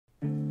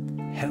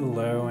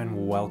Hello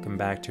and welcome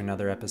back to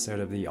another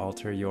episode of the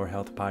Alter Your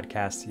Health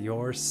podcast,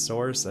 your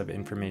source of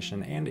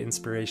information and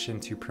inspiration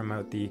to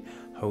promote the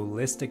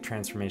holistic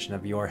transformation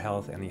of your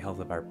health and the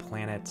health of our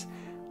planet.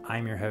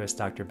 I'm your host,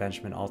 Dr.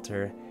 Benjamin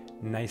Alter.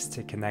 Nice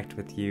to connect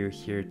with you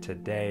here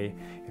today.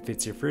 If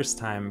it's your first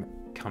time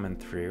coming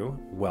through,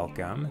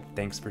 welcome.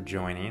 Thanks for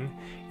joining.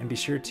 And be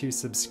sure to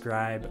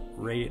subscribe,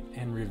 rate,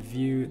 and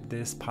review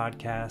this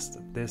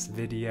podcast, this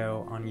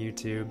video on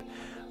YouTube,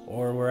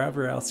 or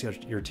wherever else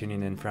you're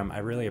tuning in from. I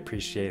really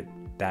appreciate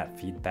that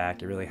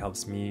feedback. It really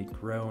helps me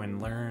grow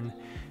and learn.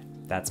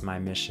 That's my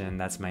mission.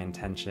 That's my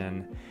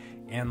intention.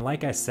 And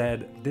like I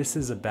said, this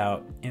is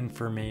about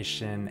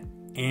information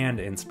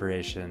and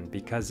inspiration,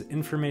 because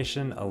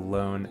information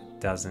alone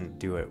doesn't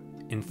do it.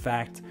 In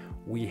fact,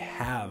 we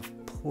have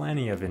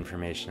plenty of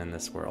information in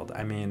this world.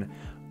 I mean,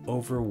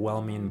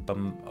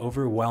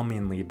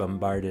 overwhelmingly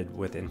bombarded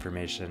with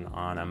information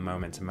on a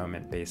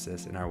moment-to-moment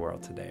basis in our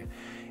world today.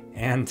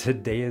 And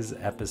today's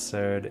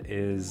episode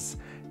is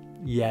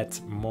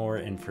yet more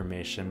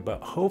information,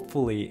 but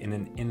hopefully in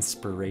an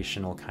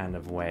inspirational kind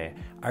of way.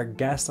 Our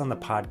guest on the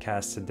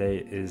podcast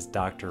today is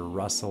Dr.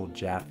 Russell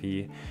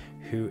Jaffe,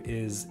 who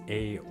is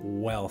a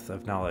wealth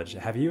of knowledge.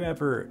 Have you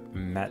ever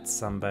met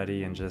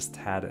somebody and just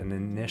had an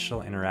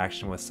initial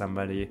interaction with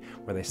somebody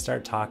where they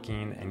start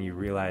talking and you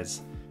realize,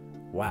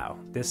 wow,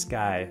 this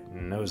guy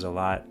knows a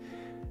lot,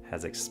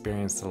 has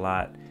experienced a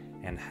lot,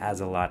 and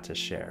has a lot to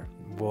share?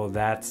 Well,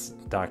 that's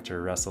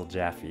Dr. Russell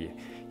Jaffe.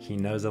 He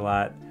knows a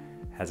lot,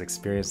 has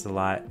experienced a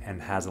lot, and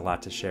has a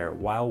lot to share.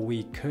 While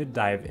we could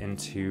dive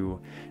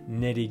into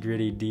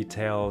nitty-gritty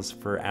details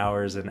for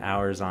hours and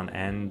hours on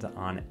end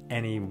on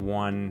any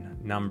one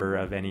number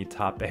of any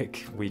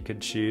topic we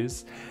could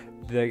choose,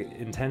 the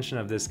intention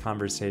of this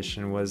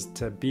conversation was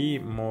to be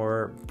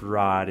more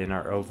broad in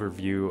our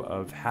overview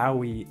of how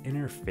we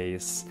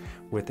interface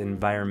with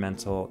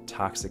environmental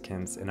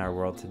toxicants in our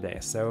world today.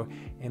 So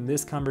in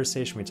this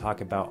conversation, we talk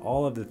about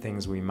all of the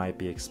things we might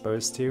be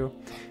exposed to,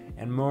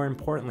 and more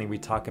importantly, we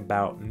talk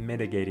about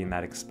mitigating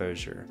that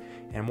exposure.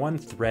 And one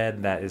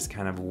thread that is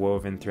kind of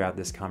woven throughout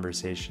this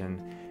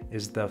conversation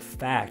is the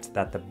fact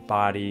that the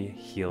body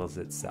heals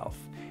itself.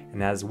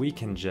 And as we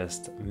can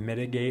just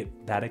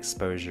mitigate that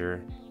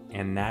exposure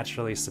and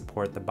naturally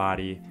support the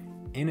body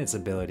in its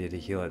ability to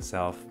heal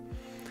itself,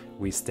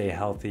 we stay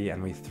healthy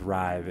and we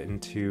thrive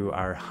into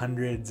our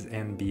hundreds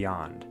and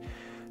beyond.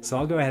 So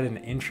I'll go ahead and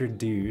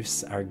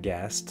introduce our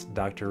guest,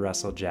 Dr.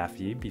 Russell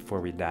Jaffe,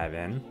 before we dive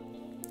in.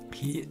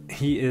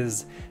 He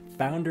is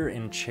founder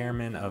and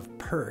chairman of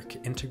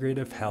PERQ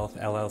Integrative Health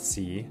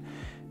LLC.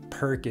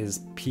 PERQ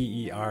is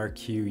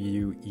PERQUE.com.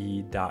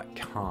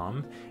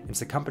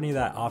 It's a company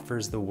that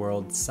offers the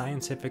world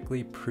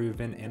scientifically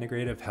proven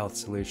integrative health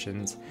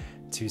solutions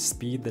to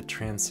speed the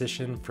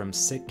transition from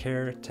sick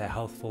care to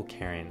healthful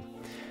caring.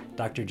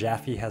 Dr.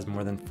 Jaffe has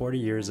more than 40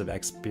 years of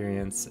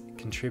experience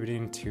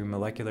contributing to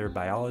molecular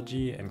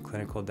biology and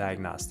clinical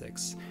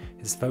diagnostics.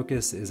 His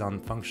focus is on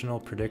functional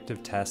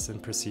predictive tests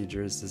and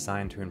procedures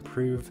designed to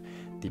improve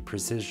the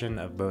precision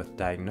of both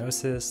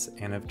diagnosis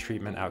and of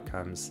treatment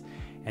outcomes,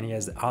 and he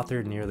has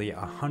authored nearly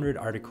 100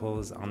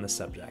 articles on the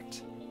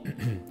subject.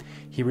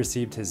 He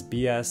received his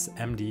BS,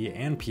 MD,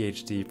 and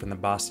PhD from the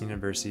Boston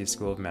University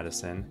School of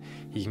Medicine.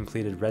 He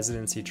completed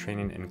residency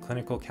training in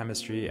clinical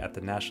chemistry at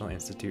the National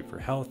Institute for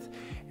Health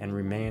and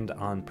remained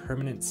on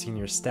permanent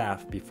senior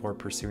staff before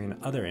pursuing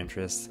other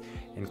interests,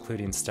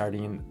 including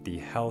starting the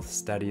Health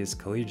Studies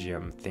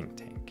Collegium think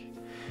tank.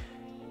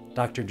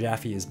 Dr.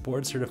 Jaffe is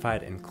board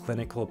certified in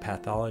clinical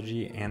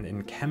pathology and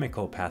in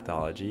chemical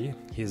pathology.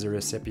 He is a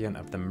recipient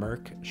of the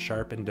Merck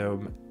Sharp and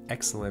Dome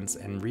Excellence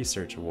and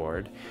Research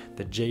Award,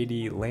 the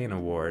J.D. Lane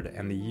Award,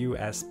 and the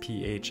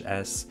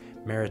USPHS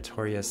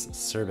Meritorious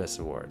Service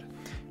Award.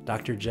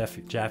 Dr.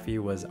 Jaffe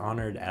was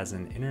honored as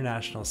an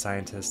International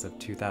Scientist of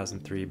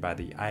 2003 by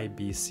the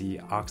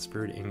IBC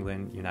Oxford,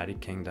 England,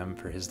 United Kingdom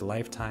for his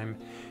lifetime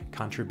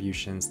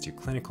contributions to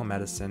clinical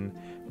medicine,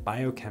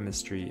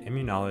 biochemistry,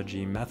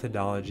 immunology,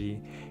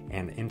 methodology,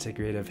 and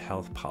integrative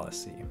health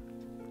policy.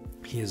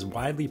 He is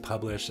widely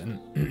published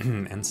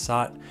and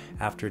sought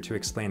after to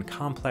explain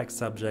complex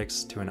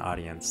subjects to an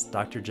audience.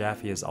 Dr.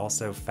 Jaffe is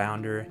also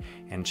founder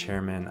and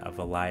chairman of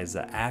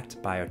ELISA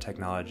Act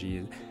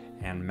Biotechnology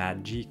and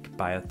Magic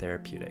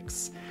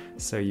Biotherapeutics.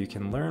 So you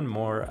can learn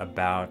more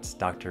about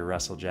Dr.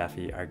 Russell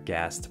Jaffe, our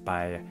guest,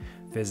 by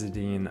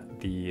visiting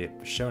the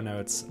show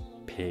notes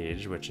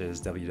page, which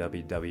is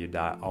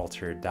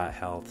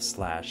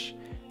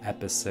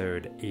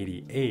www.alter.health/episode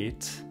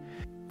 88.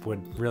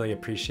 Would really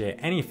appreciate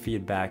any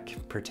feedback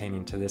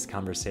pertaining to this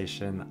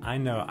conversation. I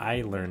know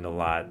I learned a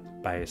lot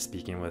by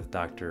speaking with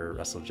Dr.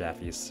 Russell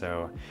Jaffe,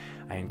 so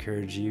I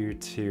encourage you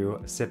to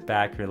sit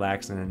back,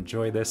 relax, and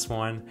enjoy this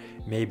one,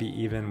 maybe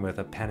even with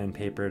a pen and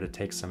paper to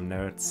take some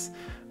notes.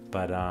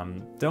 But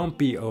don't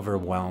be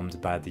overwhelmed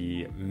by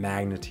the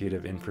magnitude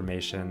of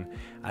information.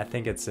 I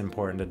think it's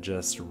important to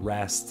just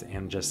rest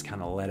and just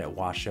kind of let it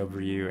wash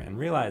over you and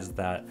realize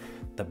that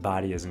the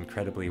body is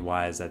incredibly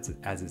wise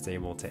as it's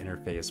able to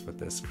interface with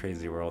this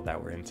crazy world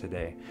that we're in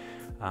today.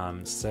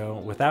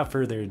 So without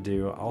further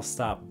ado, I'll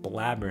stop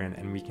blabbering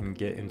and we can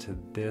get into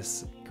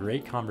this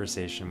great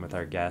conversation with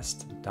our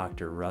guest,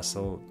 Dr.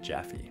 Russell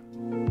Jaffe.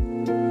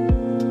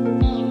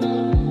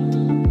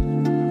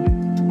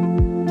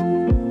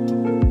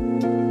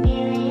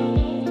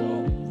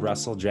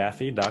 Russell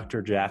Jaffe,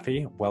 Dr.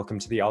 Jaffe, welcome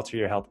to the Alter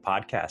Your Health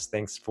podcast.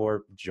 Thanks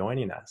for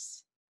joining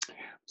us.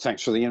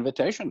 Thanks for the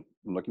invitation.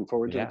 I'm looking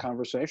forward to the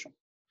conversation.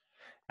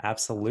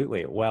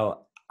 Absolutely.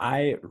 Well,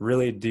 I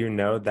really do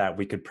know that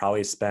we could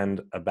probably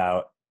spend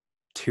about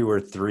 2 or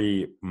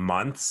 3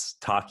 months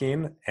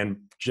talking and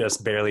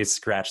just barely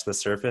scratch the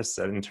surface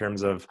in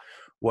terms of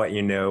what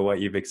you know,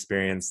 what you've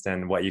experienced,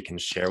 and what you can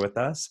share with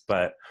us.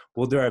 But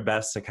we'll do our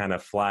best to kind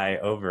of fly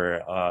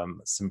over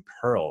some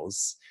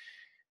pearls,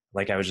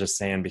 like I was just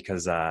saying,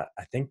 because I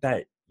think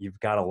that you've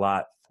got a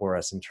lot for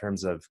us in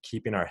terms of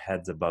keeping our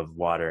heads above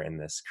water in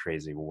this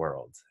crazy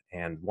world.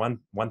 And one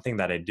thing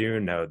that I do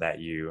know that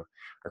you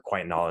are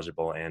quite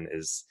knowledgeable in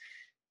is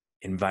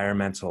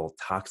environmental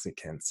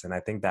toxicants. And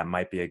I think that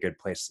might be a good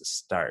place to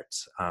start.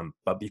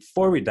 But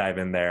before we dive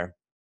in there,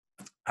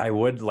 I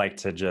would like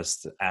to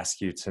just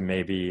ask you to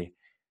maybe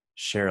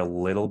share a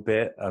little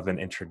bit of an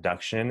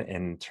introduction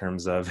in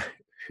terms of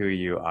who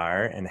you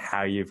are and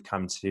how you've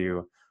come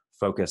to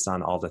focus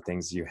on all the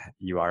things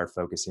you are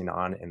focusing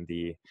on in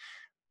the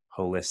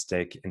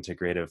holistic,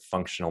 integrative,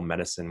 functional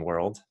medicine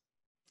world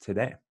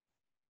today.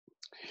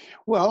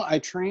 Well, I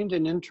trained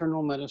in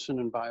internal medicine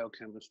and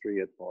biochemistry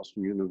at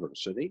Boston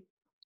University.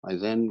 I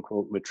then,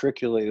 quote,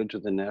 matriculated to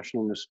the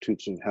National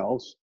Institutes of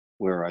Health,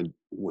 where I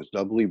was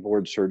doubly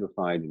board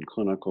certified in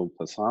clinical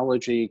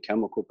pathology,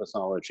 chemical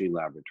pathology,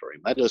 laboratory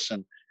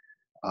medicine,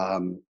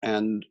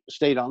 and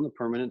stayed on the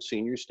permanent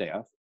senior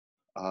staff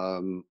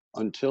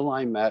until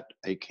I met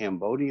a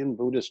Cambodian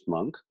Buddhist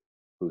monk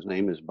whose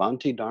name is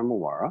Bhante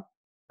Dharmawara.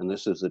 And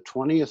this is the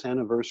 20th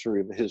anniversary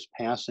of his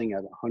passing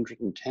at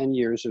 110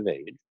 years of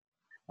age.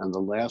 And the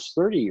last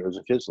 30 years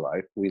of his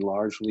life, we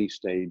largely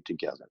stayed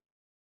together.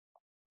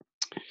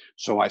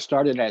 So I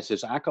started as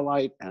his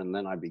acolyte, and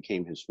then I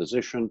became his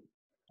physician.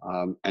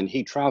 And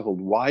he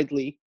traveled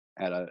widely.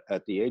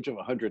 At the age of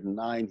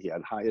 109, he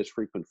had highest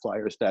frequent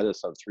flyer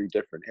status of 3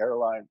 different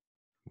airlines.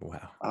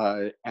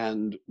 Wow.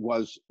 And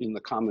was, in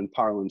the common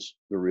parlance,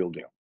 the real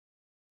deal.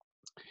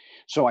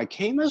 So I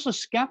came as a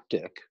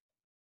skeptic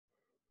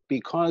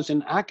because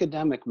in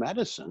academic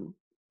medicine,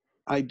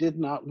 I did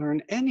not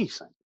learn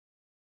anything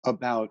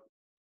about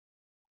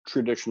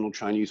traditional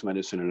Chinese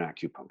medicine and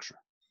acupuncture.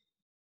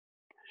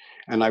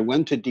 And I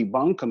went to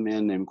debunk a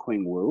man named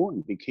Qing Wu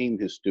and became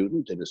his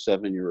student, did a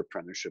 7-year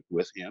apprenticeship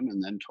with him,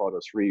 and then taught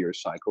a 3-year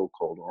cycle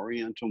called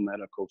Oriental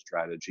Medical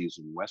Strategies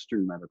and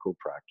Western Medical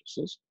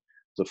Practices,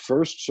 the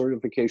first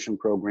certification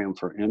program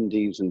for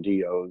MDs and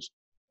DOs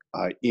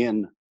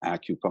in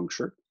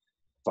acupuncture,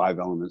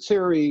 5-element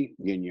theory,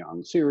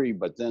 yin-yang theory,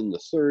 but then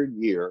the 3rd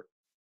year,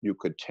 you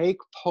could take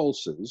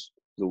pulses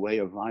the way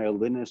a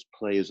violinist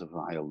plays a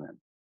violin.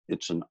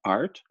 It's an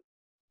art,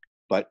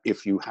 but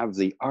if you have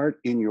the art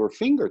in your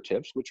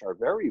fingertips, which are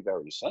very,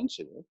 very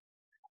sensitive,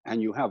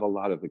 and you have a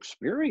lot of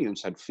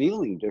experience at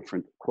feeling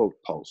different, quote,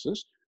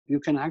 pulses, you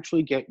can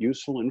actually get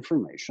useful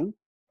information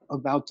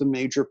about the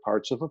major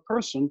parts of a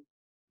person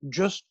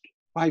just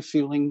by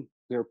feeling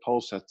their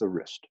pulse at the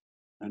wrist.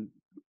 And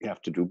you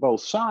have to do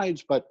both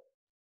sides, but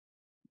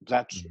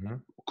that's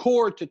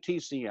core to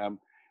TCM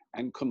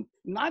and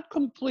not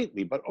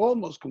completely, but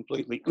almost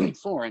completely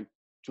foreign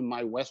to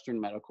my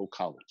Western medical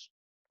colleagues.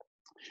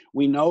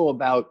 We know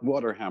about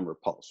water hammer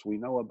pulse. We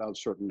know about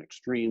certain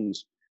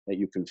extremes that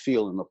you can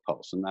feel in the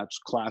pulse, and that's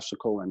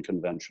classical and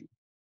conventional.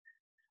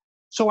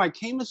 So I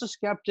came as a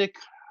skeptic,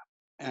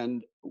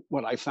 and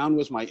what I found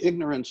was my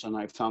ignorance, and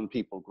I found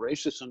people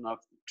gracious enough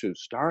to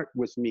start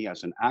with me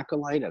as an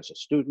acolyte, as a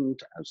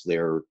student, as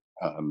their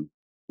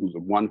the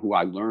one who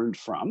I learned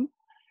from.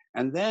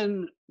 And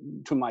then,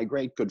 to my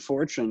great good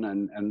fortune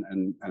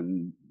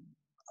and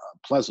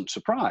pleasant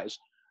surprise,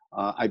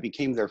 I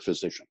became their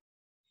physician.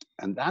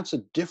 And that's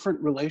a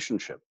different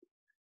relationship,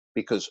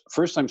 because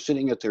first I'm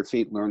sitting at their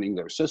feet learning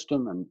their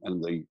system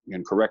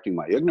and correcting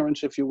my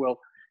ignorance, if you will.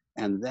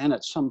 And then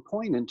at some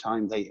point in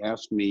time, they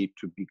asked me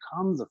to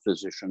become the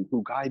physician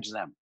who guides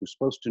them, who's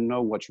supposed to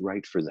know what's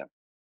right for them.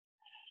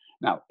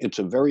 Now, it's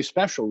a very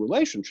special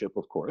relationship,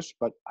 of course,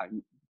 but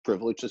I'm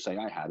privileged to say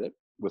I had it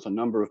with a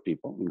number of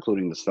people,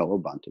 including this fellow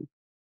Bhante.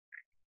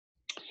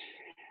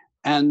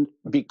 And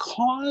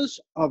because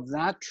of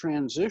that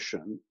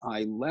transition,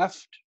 I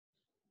left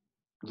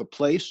the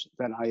place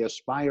that I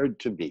aspired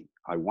to be.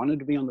 I wanted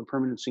to be on the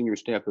permanent senior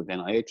staff of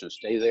NIH and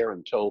stay there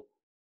until,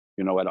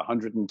 at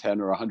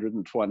 110 or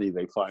 120,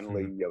 they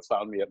finally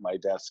found me at my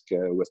desk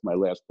with my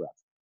last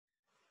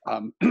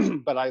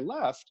breath. But I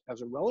left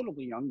as a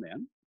relatively young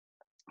man,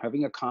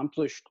 having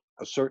accomplished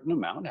a certain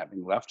amount,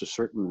 having left a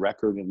certain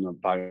record in the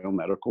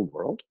biomedical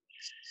world.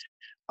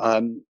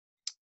 And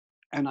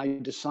I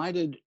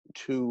decided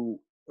to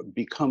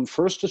become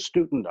first a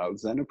student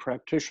of, then a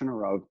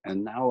practitioner of,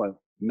 and now a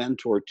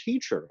mentor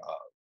teacher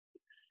of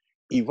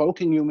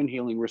evoking human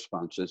healing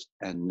responses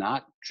and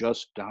not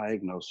just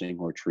diagnosing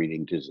or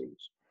treating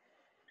disease.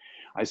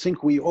 I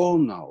think we all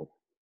know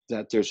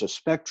that there's a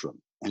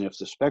spectrum. And if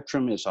the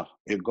spectrum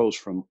it goes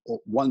from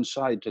one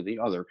side to the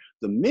other,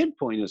 the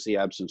midpoint is the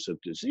absence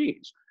of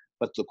disease.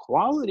 But the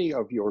quality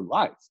of your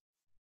life,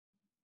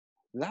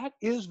 that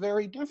is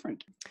very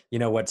different. You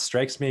know, what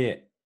strikes me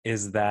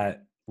is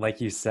that, like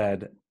you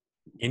said,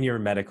 in your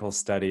medical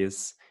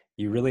studies,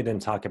 you really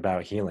didn't talk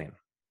about healing.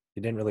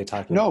 You didn't really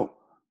talk about.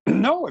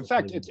 No. In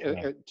fact,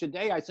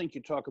 today I think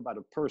you talk about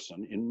a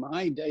person. In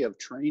my day of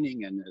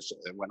training and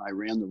when I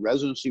ran the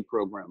residency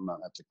program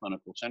at the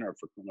Clinical Center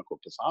for Clinical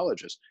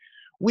Pathologists,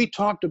 we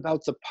talked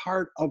about the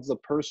part of the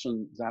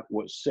person that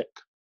was sick,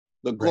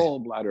 the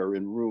gallbladder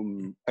in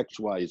room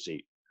XYZ.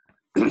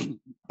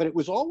 But it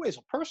was always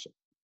a person.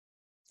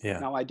 Yeah.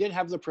 Now, I did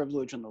have the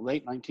privilege in the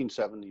late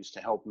 1970s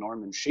to help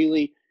Norman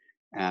Shealy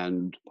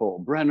and Paul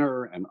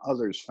Brenner and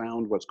others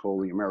found what's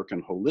called the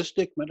American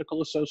Holistic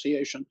Medical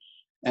Association.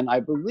 And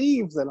I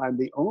believe that I'm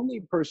the only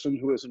person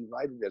who is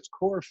invited as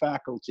core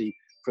faculty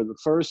for the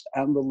first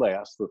and the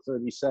last, the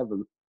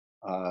 37th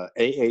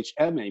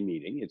AHMA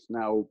meeting. It's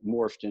now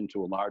morphed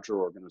into a larger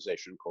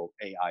organization called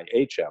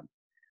AIHM.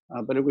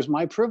 But it was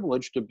my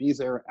privilege to be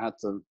there at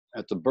the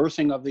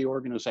birthing of the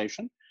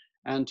organization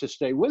and to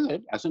stay with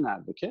it as an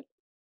advocate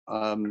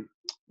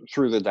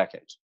through the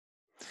decades.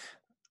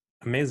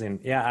 Amazing.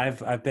 Yeah,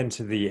 I've been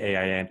to the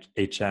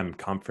AIHM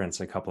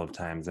conference a couple of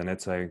times, and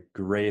it's a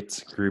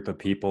great group of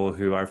people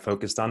who are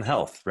focused on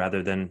health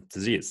rather than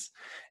disease.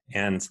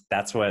 And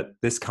that's what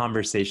this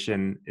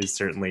conversation is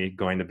certainly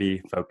going to be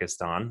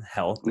focused on,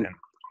 health and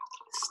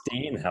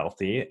staying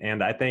healthy.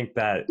 And I think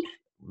that,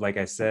 like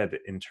I said,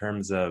 in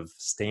terms of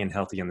staying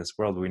healthy in this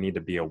world, we need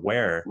to be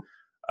aware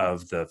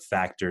of the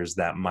factors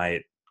that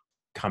might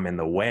come in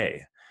the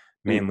way,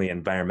 mainly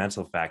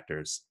environmental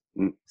factors.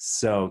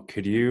 So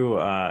could you,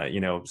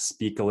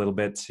 speak a little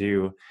bit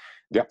to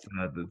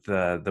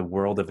the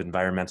world of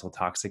environmental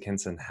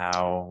toxicants and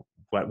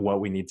what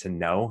we need to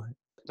know?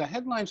 The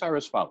headlines are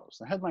as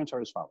follows.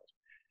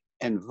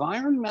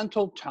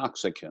 Environmental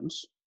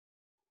toxicants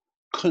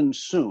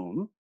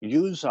consume,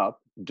 use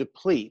up,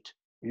 deplete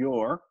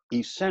your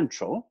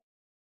essential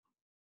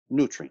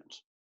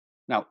nutrients.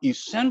 Now,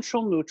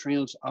 essential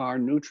nutrients are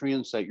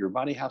nutrients that your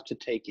body has to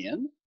take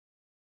in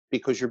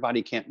because your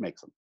body can't make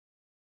them.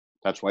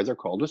 That's why they're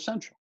called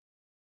essential.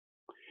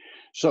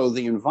 So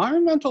the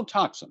environmental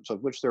toxins,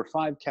 of which there are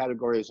 5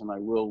 categories, and I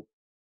will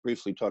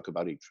briefly talk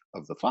about each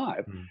of the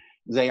 5,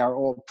 they are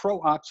all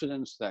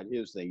pro-oxidants. That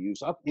is, they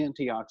use up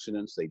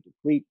antioxidants, they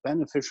deplete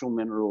beneficial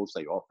minerals,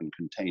 they often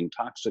contain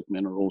toxic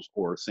minerals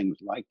or things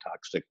like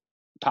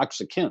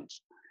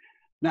toxicants.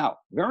 Now,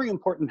 very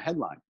important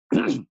headline.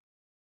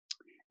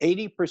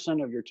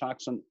 80% of your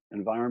toxin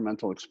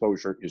environmental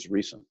exposure is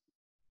recent.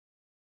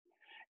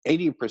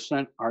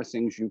 80% are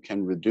things you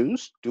can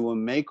reduce, do a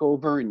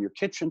makeover in your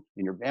kitchen,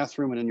 in your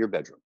bathroom, and in your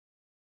bedroom.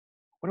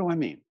 What do I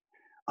mean?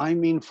 I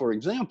mean, for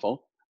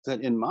example,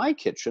 that in my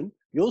kitchen,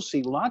 you'll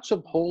see lots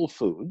of whole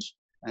foods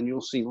and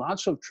you'll see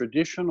lots of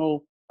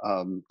traditional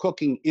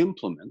cooking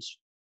implements,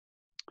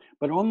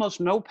 but almost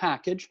no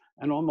package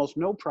and almost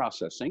no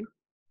processing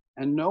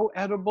and no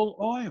edible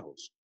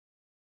oils.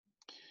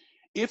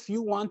 If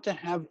you want to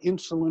have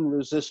insulin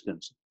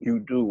resistance, you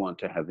do want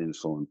to have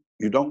insulin.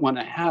 You don't want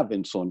to have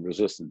insulin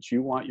resistance.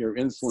 You want your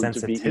insulin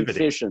to be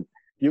efficient.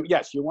 You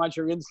want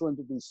your insulin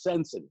to be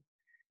sensitive.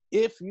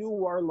 If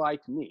you are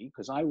like me,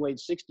 because I weighed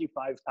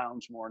 65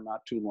 pounds more not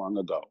too long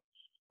ago,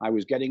 I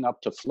was getting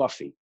up to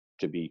fluffy,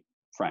 to be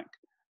frank.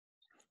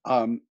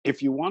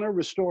 If you want to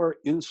restore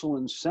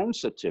insulin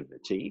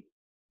sensitivity,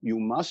 you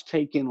must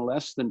take in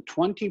less than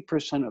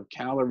 20% of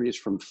calories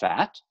from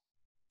fat.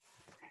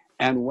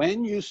 And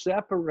when you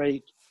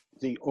separate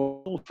the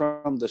oil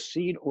from the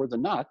seed or the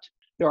nut,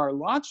 there are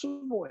lots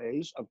of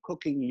ways of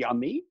cooking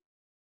yummy,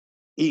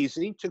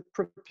 easy to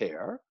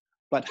prepare,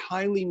 but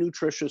highly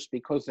nutritious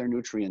because they're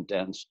nutrient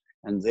dense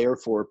and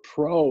therefore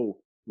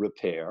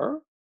pro-repair.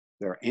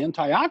 They're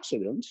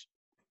antioxidants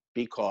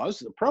because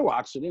the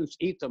pro-oxidants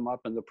eat them up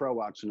and the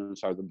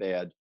pro-oxidants are the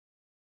bad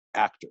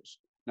actors.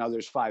 Now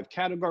there's 5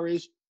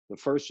 categories. The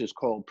first is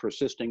called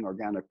persisting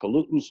organic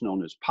pollutants,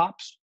 known as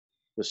POPs.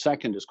 The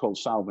second is called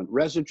solvent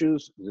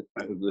residues.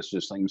 This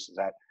is things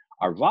that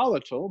are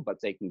volatile, but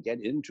they can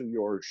get into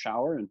your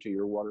shower, into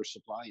your water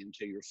supply,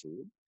 into your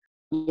food.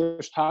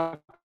 There's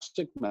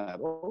toxic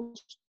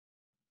metals,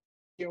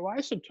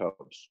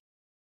 radioisotopes.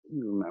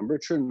 You remember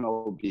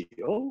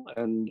Chernobyl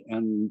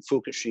and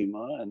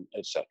Fukushima and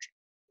etc.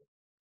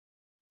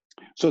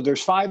 So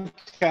there's 5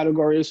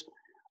 categories.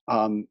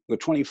 The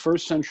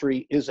 21st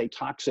century is a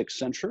toxic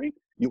century.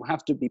 You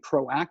have to be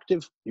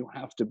proactive. You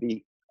have to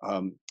be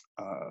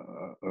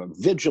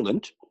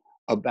vigilant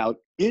about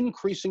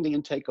increasing the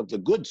intake of the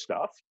good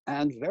stuff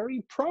and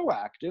very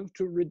proactive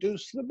to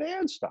reduce the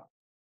bad stuff.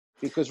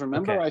 Because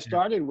remember, I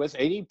started with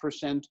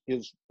 80%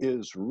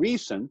 is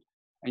recent,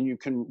 and you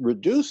can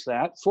reduce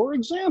that. For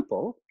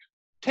example,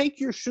 take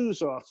your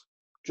shoes off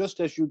just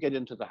as you get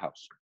into the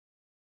house.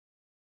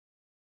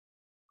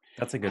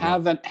 That's a good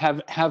one.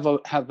 Have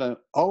an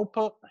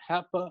OPA,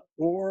 HEPA,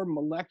 or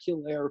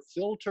molecular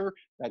filter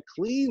that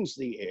cleans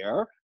the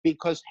air,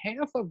 because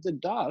half of the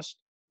dust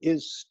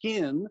is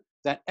skin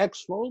that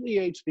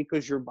exfoliates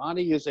because your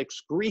body is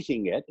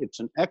excreting it. It's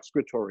an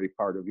excretory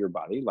part of your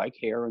body, like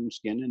hair and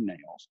skin and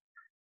nails.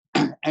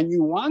 And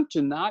you want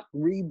to not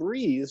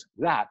rebreathe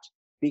that,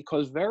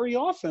 because very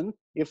often,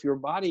 if your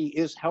body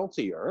is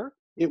healthier,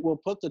 it will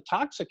put the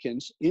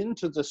toxicants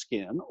into the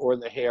skin or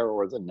the hair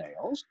or the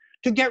nails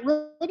to get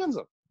rid of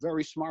them.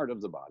 Very smart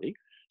of the body.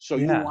 So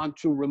you Yeah. want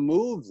to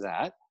remove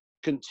that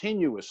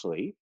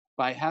continuously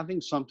by having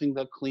something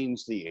that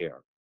cleans the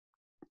air.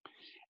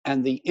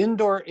 And the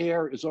indoor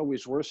air is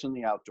always worse than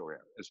the outdoor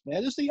air. As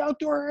bad as the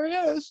outdoor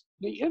air is,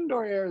 the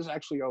indoor air is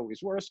actually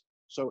always worse.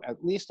 So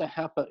at least a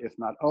HEPA, if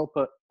not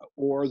OPA,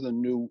 or the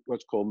new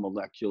what's called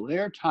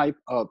molecular type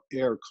of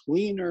air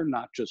cleaner,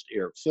 not just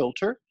air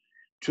filter.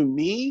 To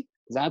me,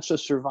 that's a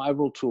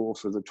survival tool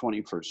for the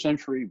 21st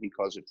century,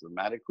 because it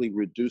dramatically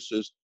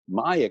reduces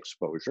my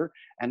exposure.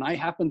 And I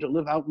happen to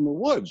live out in the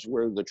woods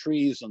where the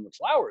trees and the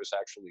flowers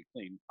actually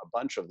clean a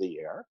bunch of the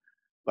air,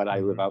 but I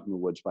live Mhm. out in the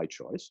woods by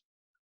choice.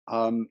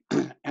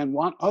 And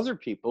want other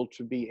people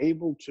to be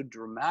able to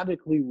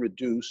dramatically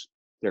reduce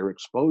their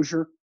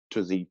exposure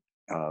to the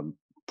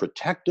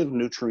protective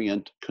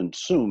nutrient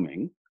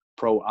consuming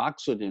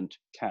pro-oxidant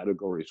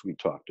categories we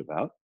talked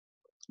about,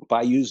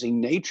 by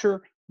using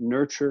nature,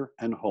 nurture,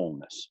 and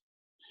wholeness,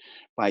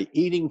 by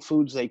eating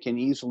foods they can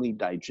easily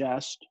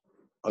digest,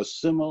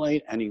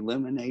 assimilate, and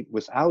eliminate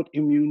without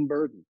immune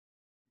burden,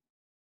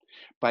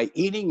 by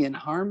eating in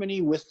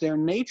harmony with their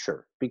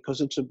nature, because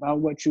it's about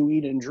what you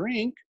eat and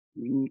drink,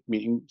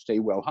 meaning stay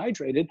well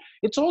hydrated.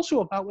 It's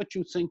also about what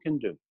you think and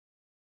do.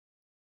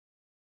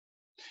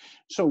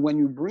 So when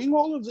you bring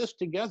all of this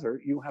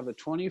together, you have a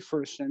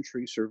 21st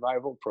century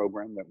survival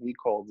program that we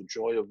call the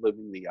joy of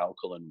living the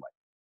alkaline way.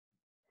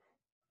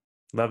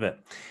 Love it.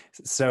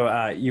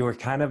 So you were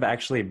kind of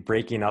actually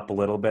breaking up a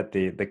little bit.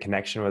 The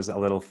connection was a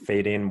little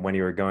fading when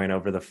you were going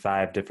over the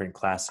 5 different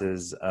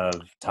classes of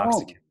Oh,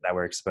 toxicants that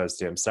we're exposed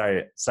to. I'm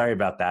sorry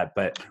about that,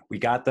 but we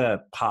got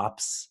the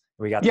POPs,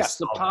 we got the yes,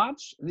 the solvent.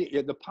 POPs.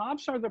 The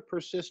POPs are the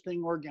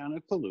persisting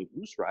organic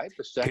pollutants, right?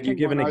 The Could you second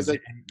give one an are the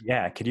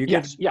yeah? Could you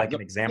give yes, yeah, like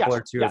an example yes,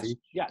 or two of yes, each?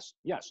 yes,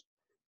 yes.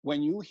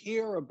 When you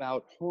hear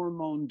about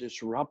hormone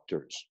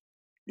disruptors,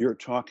 you're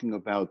talking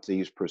about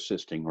these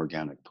persisting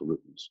organic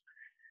pollutants.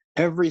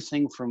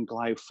 Everything from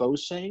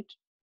glyphosate,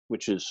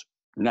 which is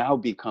now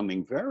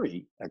becoming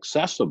very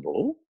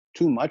accessible,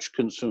 too much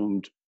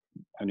consumed,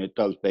 and it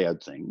does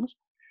bad things.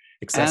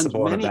 And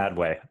Accessible in a many, bad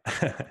way.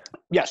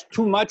 yes,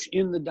 too much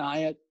in the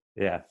diet.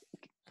 Yeah,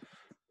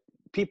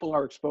 People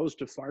are exposed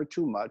to far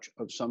too much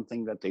of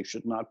something that they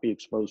should not be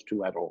exposed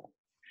to at all.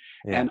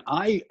 yeah. And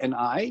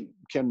I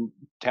can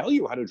tell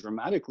you how to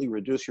dramatically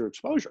reduce your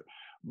exposure.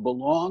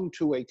 Belong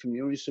to a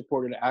community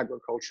supported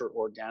agriculture,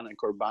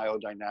 organic, or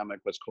biodynamic,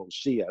 what's called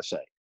CSA.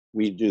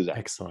 We do that.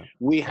 Excellent.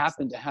 We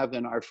happen Excellent. to have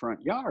in our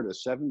front yard a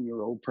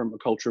 7-year-old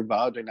permaculture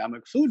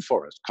biodynamic food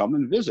forest. Come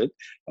and visit,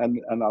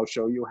 and I'll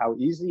show you how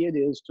easy it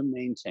is to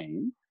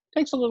maintain.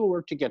 Takes a little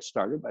work to get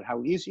started, but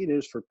how easy it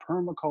is for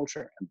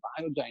permaculture and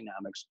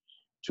biodynamics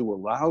to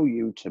allow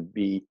you to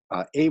be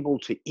able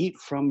to eat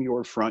from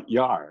your front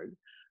yard.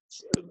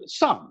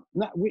 Some,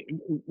 not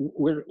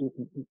we're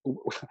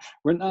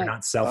We're not.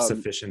 not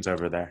self-sufficient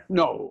over there.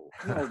 No,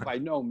 no, by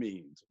no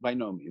means, by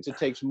no means. It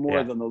takes more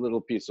Yeah. than the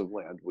little piece of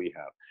land we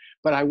have.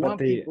 But I But want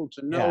the people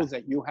to know yeah.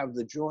 that you have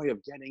the joy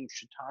of getting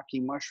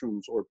shiitake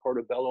mushrooms or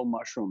portobello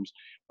mushrooms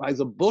by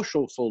the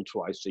bushel full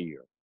twice a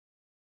year.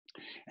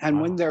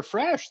 And when Wow. they're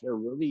fresh, they're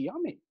really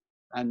yummy.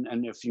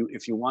 And if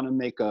you want to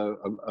make a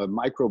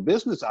micro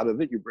business out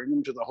of it, you bring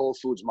them to the Whole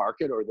Foods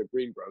market or the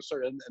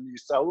greengrocer, and you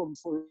sell them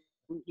for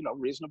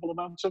reasonable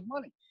amounts of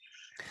money.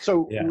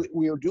 So Yeah.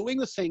 we are doing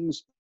the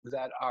things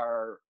that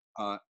are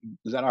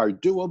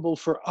doable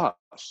for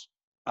us.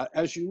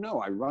 As you know,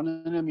 I run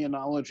an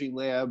immunology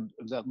lab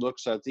that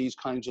looks at these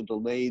kinds of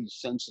delayed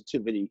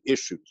sensitivity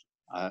issues.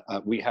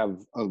 We have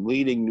a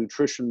leading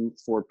nutrition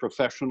for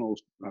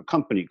professionals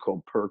company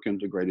called Perk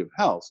Integrative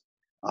Health.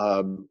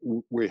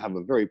 We have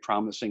a very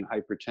promising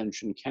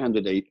hypertension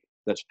candidate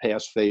that's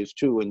past phase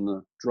 2 in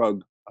the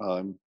drug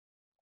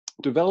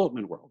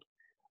development world.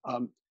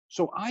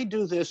 So I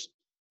do this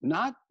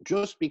not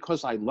just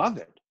because I love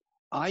it.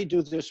 I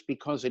do this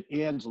because it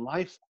adds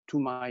life to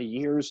my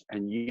years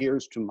and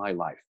years to my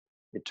life.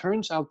 It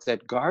turns out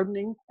that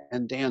gardening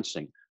and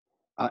dancing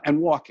and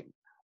walking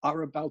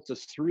are about the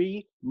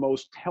 3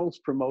 most health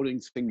promoting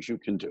things you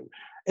can do.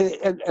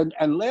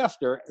 And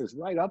laughter is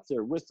right up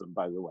there with them,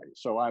 by the way.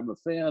 So I'm a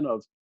fan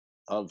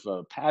of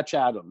Patch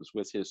Adams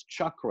with his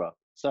chakra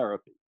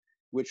therapy,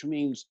 which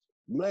means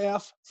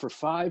laugh for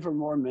 5 or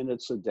more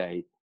minutes a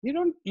day.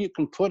 You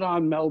can put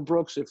on Mel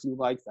Brooks if you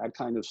like that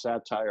kind of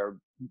satire,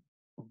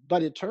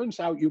 but it turns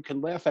out you can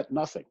laugh at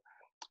nothing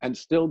and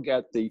still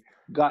get the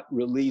gut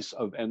release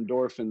of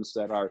endorphins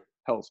that are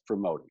health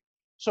promoting.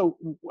 So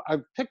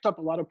I've picked up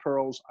a lot of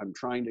pearls. I'm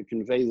trying to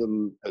convey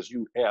them as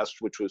you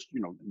asked, which was,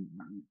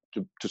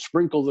 to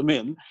sprinkle them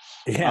in,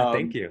 Yeah,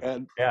 thank you.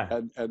 and,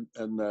 Yeah.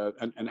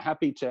 and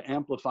happy to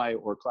amplify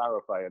or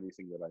clarify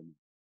anything that I need.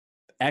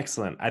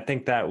 Excellent. I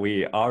think that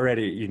we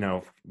already,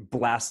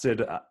 blasted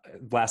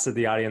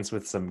the audience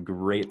with some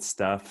great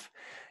stuff.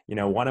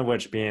 One of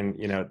which being,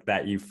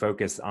 that you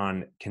focus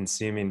on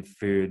consuming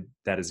food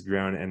that is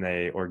grown in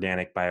a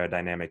organic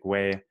biodynamic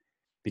way,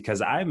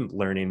 because I'm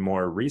learning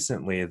more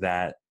recently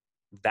that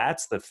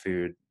that's the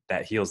food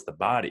that heals the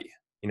body.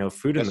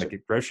 Food in Yes, the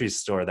sir. grocery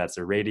store that's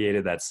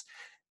irradiated, that's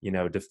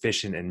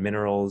deficient in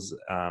minerals,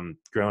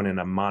 grown in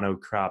a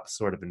monocrop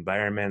sort of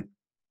environment,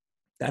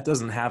 that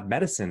doesn't have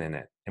medicine in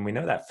it. And we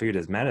know that food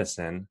is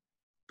medicine,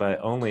 but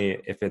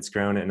only if it's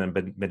grown in a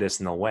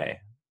medicinal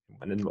way,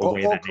 in a way All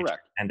that nature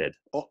correct. intended.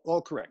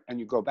 All correct. And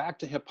you go back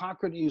to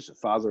Hippocrates,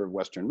 father of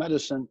Western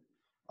medicine,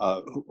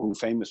 who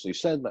famously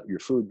said, "Let your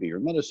food be your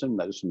medicine,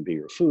 medicine be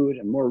your food."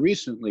 And more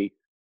recently,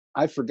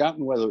 I've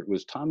forgotten whether it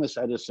was Thomas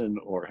Edison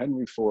or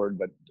Henry Ford,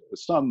 but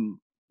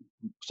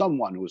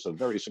someone who was a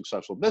very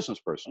successful business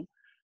person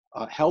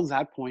held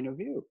that point of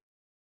view.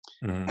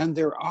 Mm-hmm. And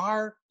there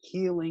are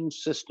healing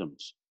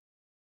systems,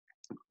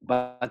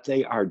 but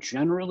they are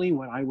generally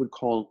what I would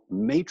call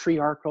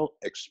matriarchal,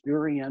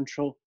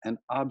 experiential, and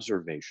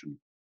observation.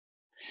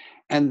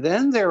 And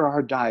then there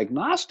are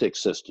diagnostic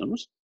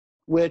systems,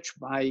 which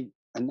by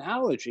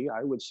analogy,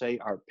 I would say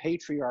are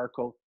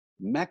patriarchal,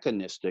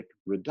 mechanistic,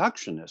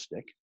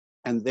 reductionistic,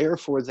 and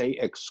therefore they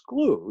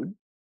exclude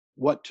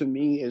what to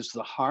me is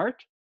the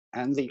heart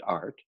and the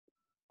art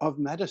of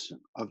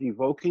medicine, of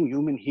evoking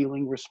human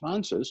healing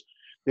responses.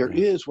 There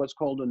is what's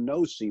called a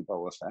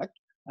nocebo effect,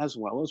 as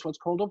well as what's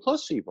called a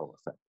placebo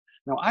effect.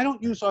 Now, I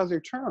don't use either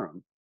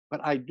term,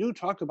 but I do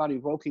talk about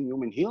evoking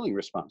human healing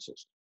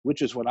responses,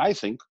 which is what I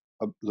think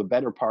the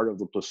better part of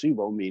the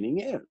placebo meaning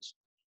is.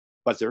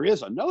 But there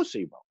is a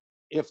nocebo.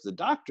 If the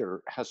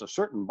doctor has a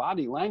certain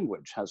body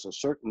language, has a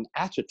certain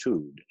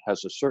attitude,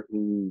 has a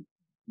certain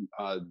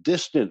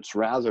distance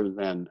rather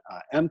than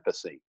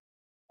empathy,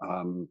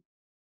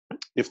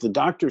 if the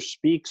doctor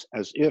speaks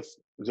as if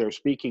they're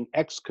speaking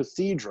ex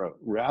cathedra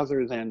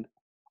rather than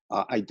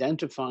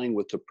identifying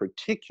with the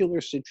particular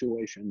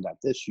situation that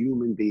this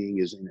human being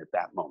is in at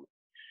that moment,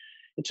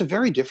 it's a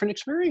very different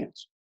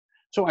experience.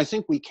 So I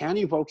think we can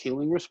evoke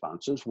healing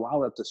responses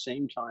while at the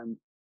same time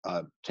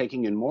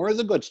taking in more of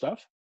the good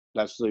stuff.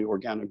 That's the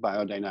organic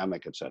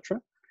biodynamic,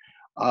 etc.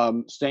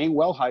 Staying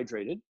well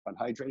hydrated, but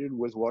hydrated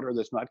with water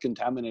that's not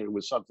contaminated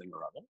with something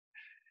or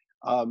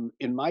other.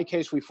 In my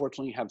case, we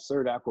fortunately have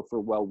third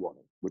aquifer well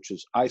water, which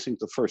is, I think,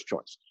 the first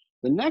choice.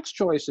 The next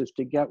choice is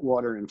to get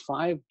water in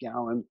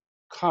 5-gallon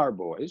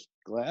carboys,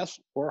 glass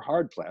or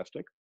hard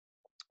plastic,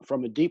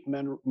 from a deep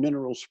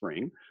mineral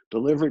spring,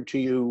 delivered to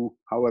you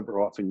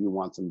however often you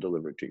want them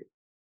delivered to you.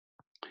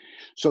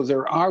 So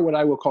there are what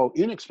I will call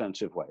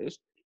inexpensive ways.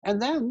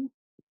 And then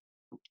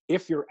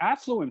if you're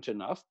affluent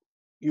enough,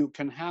 you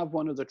can have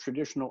one of the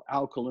traditional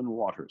alkaline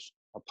waters,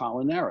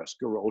 Apollinaris,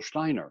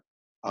 Gerolsteiner,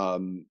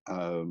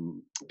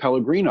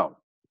 Pellegrino.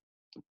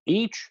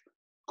 Each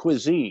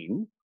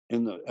cuisine,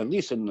 at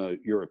least in the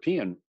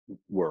European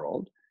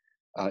world,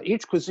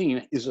 each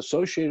cuisine is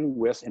associated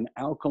with an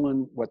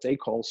alkaline, what they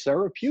call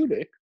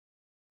therapeutic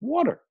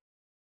water.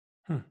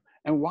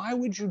 And why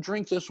would you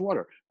drink this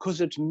water?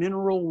 Because it's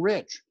mineral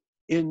rich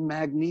in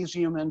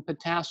magnesium and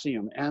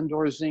potassium and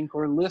or zinc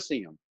or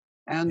lithium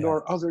and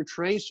or other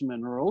trace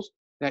minerals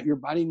that your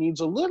body needs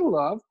a little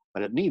of,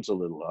 but it needs a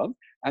little of.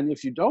 And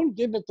if you don't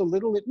give it the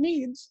little it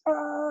needs,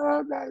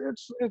 now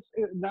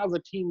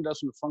the team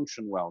doesn't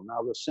function well.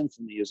 Now the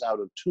symphony is out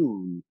of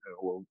tune,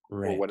 or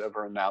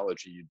whatever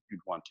analogy you'd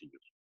want to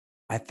use.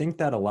 I think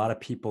that a lot of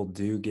people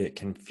do get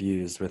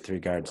confused with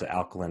regard to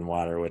alkaline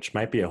water, which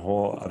might be a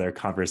whole other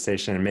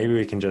conversation. And maybe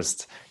we can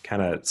just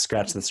kind of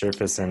scratch the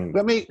surface and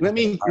let me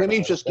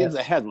just give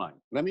the headline.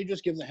 Let me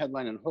just give the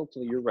headline, and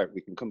hopefully you're right. We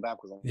can come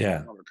back with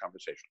another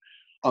conversation.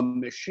 A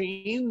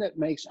machine that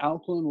makes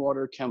alkaline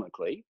water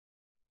chemically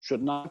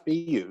should not be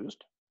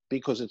used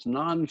because it's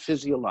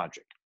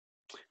non-physiologic.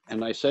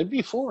 And I said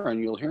before,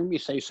 and you'll hear me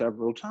say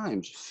several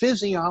times,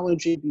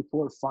 physiology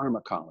before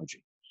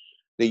pharmacology.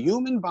 The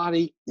human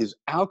body is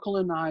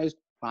alkalinized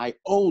by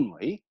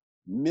only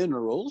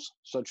minerals,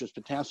 such as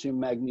potassium,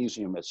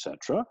 magnesium,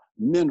 etc.,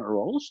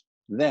 minerals,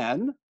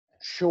 then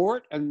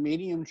short and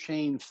medium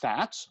chain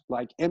fats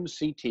like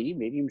MCT,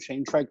 medium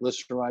chain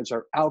triglycerides,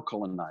 are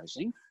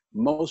alkalinizing.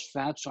 Most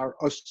fats are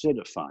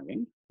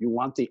acidifying. You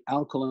want the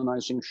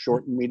alkalinizing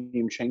short and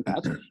medium chain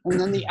fats. And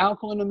then the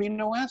alkaline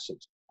amino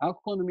acids.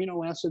 Alkaline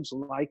amino acids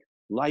like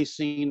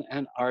lysine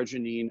and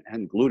arginine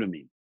and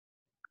glutamine.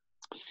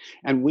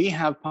 And we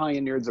have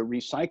pioneered the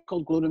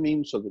recycled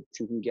glutamine so that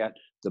you can get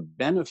the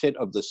benefit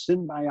of the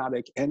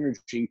symbiotic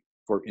energy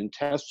for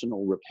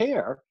intestinal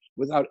repair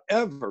without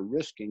ever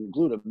risking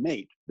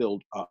glutamate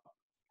build up.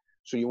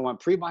 So you want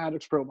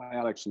prebiotics,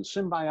 probiotics, and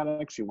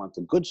symbiotics. You want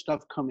the good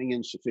stuff coming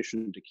in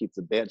sufficient to keep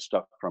the bad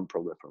stuff from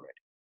proliferating.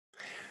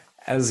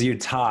 as you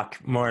talk,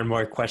 more and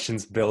more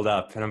questions build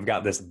up, and I've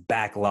got this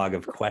backlog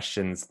of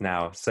questions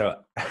now. So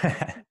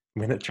I'm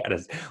going to try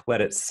to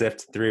let it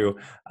sift through.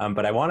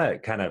 But I want to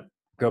kind of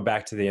go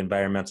back to the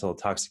environmental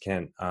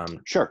toxicant,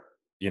 Sure.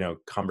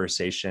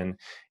 conversation.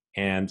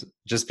 And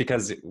just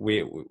because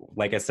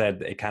like I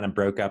said, it kind of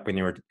broke up when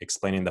you were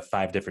explaining the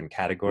 5 different Mm,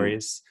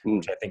 categories, mm,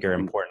 which I think are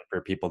mm. important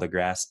for people to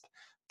grasp.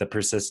 The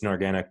persistent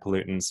organic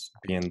pollutants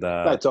being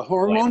the Right, the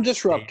hormone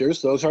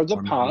disruptors, those are the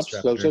hormone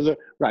POPs. Those are disruptors.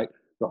 right.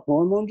 The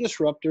hormone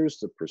disruptors,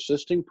 the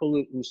persisting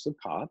pollutants, the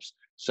POPs.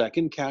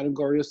 Second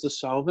category is the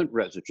solvent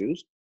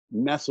residues,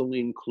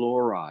 methylene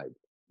chloride,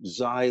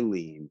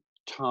 xylene,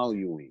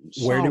 toluene,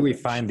 Where do we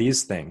solvents. find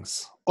these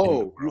things in the Oh,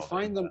 you world?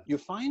 find them. You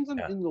find them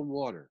Yeah. in the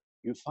water.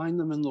 You find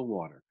them in the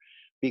water,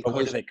 But where do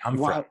because they come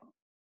from? while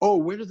oh,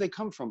 where do they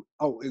come from?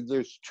 Oh,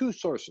 there's two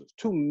sources,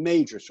 two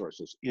major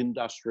sources.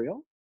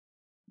 Industrial.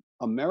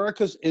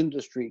 America's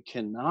industry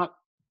cannot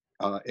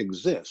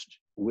exist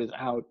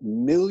without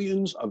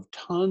millions of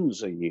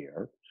tons a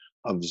year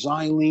of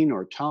xylene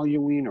or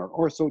toluene or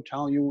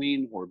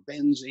orthotoluene or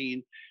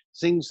benzene,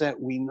 things that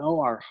we know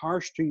are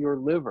harsh to your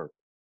liver,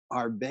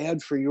 are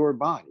bad for your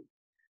body.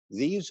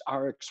 These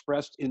are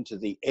expressed into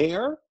the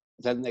air,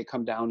 then they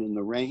come down in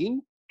the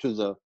rain to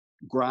the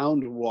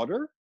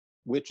groundwater,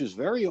 which is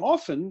very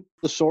often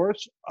the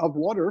source of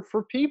water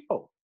for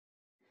people.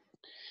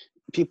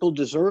 People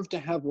deserve to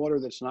have water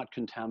that's not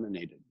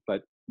contaminated,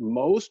 but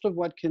most of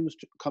what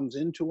comes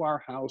into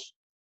our house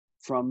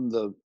from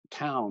the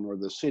town or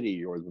the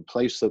city or the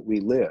place that we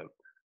live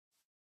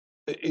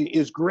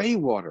is gray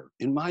water.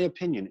 In my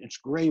opinion, it's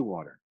gray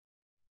water.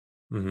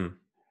 Mm-hmm.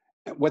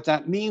 What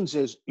that means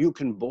is you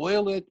can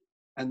boil it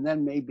and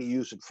then maybe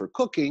use it for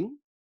cooking,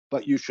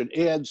 but you should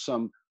add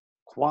some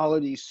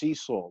quality sea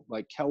salt,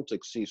 like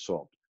Celtic sea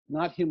salt,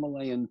 not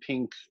Himalayan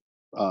pink,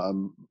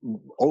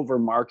 over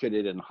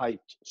marketed and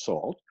hyped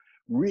salt,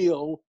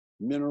 real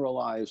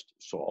mineralized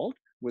salt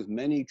with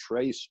many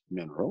trace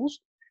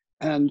minerals.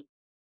 And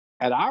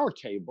at our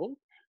table,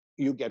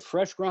 you get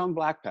fresh ground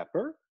black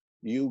pepper,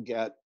 you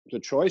get the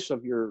choice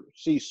of your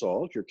sea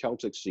salt, your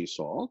Celtic sea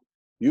salt,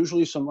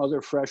 usually some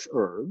other fresh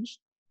herbs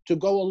to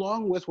go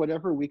along with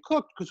whatever we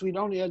cook, because we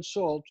don't add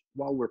salt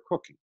while we're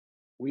cooking.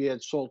 We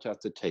add salt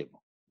at the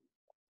table.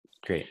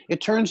 Great.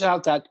 It turns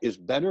out that is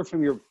better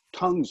from your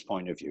tongue's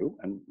point of view,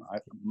 and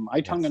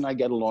my tongue and I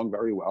get along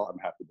very well, I'm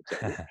happy to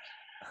tell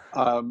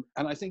you.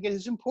 And I think it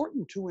is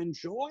important to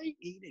enjoy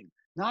eating.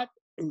 Not,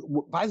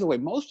 by the way,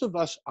 most of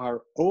us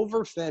are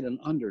overfed and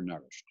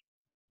undernourished.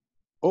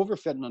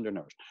 Overfed and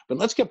undernourished. But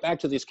let's get back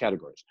to these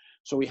categories.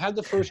 So we had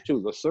the first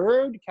two. The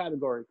third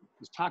category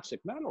is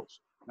toxic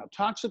metals. Now,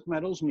 toxic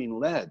metals mean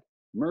lead,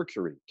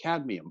 mercury,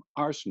 cadmium,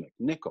 arsenic,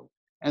 nickel.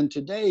 And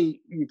today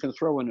you can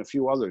throw in a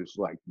few others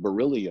like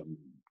beryllium,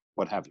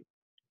 what have you.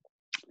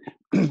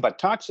 But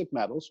toxic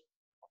metals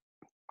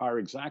are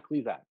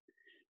exactly that.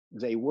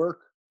 They work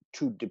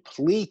to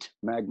deplete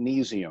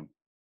magnesium,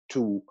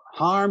 to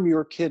harm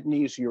your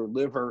kidneys, your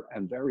liver,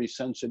 and very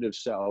sensitive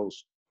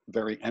cells,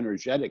 very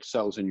energetic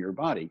cells in your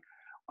body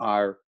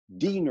are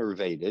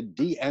denervated,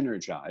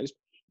 de-energized.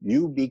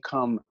 You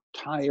become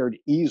tired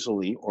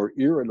easily or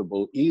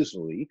irritable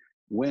easily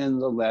when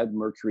the lead,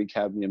 mercury,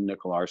 cadmium,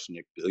 nickel,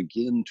 arsenic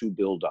begin to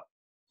build up.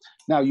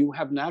 Now, you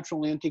have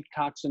natural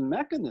antitoxin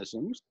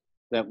mechanisms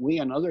that we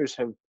and others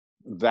have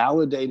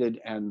validated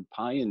and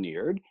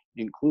pioneered,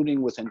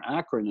 including with an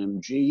acronym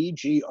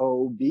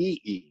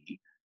GGOBE.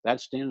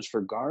 That stands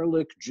for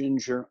garlic,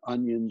 ginger,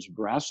 onions,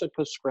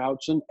 brassica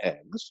sprouts, and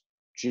eggs.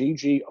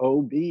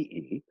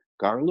 GGOBE,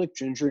 garlic,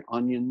 ginger,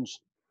 onions,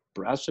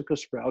 brassica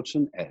sprouts,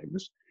 and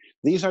eggs.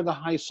 These are the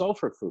high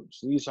sulfur foods.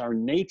 These are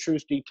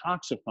nature's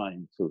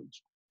detoxifying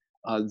foods.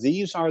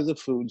 These are the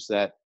foods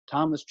that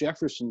Thomas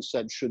Jefferson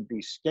said should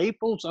be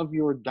staples of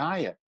your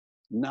diet,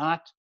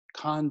 not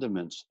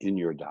condiments in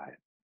your diet.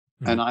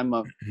 And I'm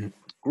a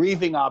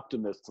grieving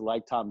optimist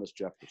like Thomas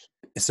Jefferson.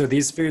 So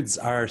these foods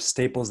are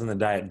staples in the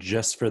diet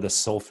just for the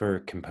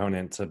sulfur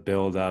component to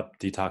build up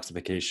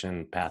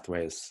detoxification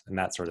pathways and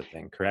that sort of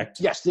thing,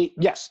 correct? Yes,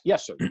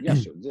 yes, sir.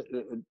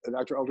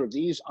 Dr. Elder,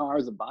 these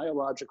are the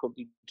biological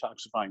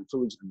detoxifying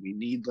foods, and we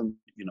need them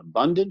in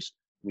abundance.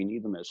 We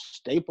need them as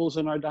staples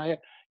in our diet.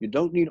 You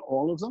don't need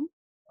all of them.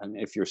 And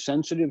if you're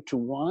sensitive to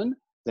one,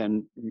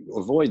 then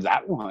avoid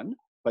that one.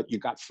 But you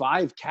got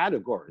 5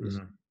 categories.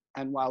 Mm-hmm.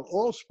 And while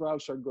all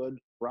sprouts are good,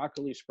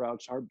 broccoli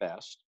sprouts are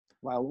best.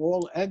 While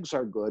all eggs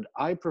are good,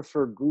 I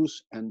prefer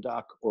goose and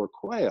duck or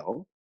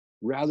quail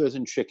rather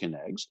than chicken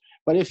eggs.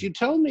 But if you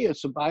tell me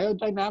it's a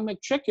biodynamic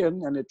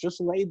chicken and it just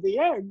laid the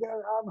egg,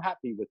 I'm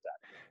happy with that.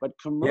 But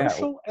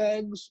commercial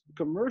eggs,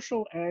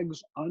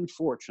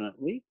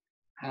 unfortunately,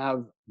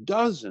 have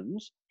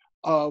dozens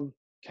of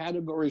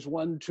categories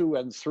 1, 2,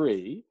 and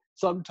 3,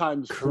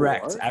 sometimes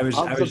Correct. 4 of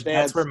the bad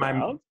that's where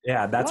stuff.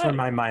 that's where Right.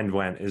 my mind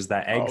went, is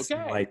that eggs seem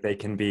Okay. like they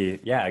can be,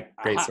 a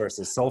great source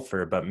of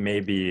sulfur, but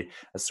maybe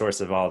a source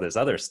of all this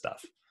other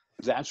stuff.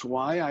 That's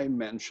why I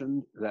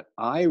mentioned that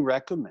I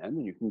recommend,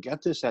 and you can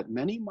get this at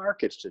many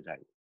markets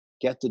today,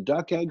 get the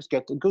duck eggs,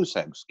 get the goose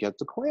eggs, get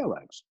the quail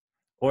eggs.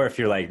 Or if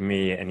you're like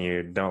me and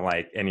you don't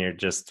like, and you're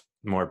just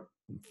more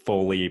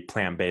fully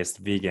plant-based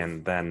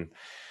vegan, then,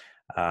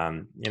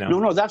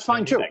 No, that's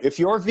fine too. If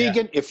you're Yeah.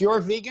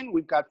 vegan,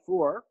 we've got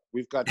four.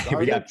 We've got We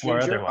garlic, got four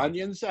other ginger,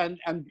 ones. onions,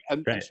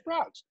 and Right.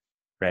 sprouts.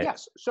 Right.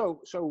 Yes.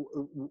 So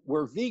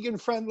we're vegan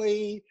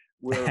friendly.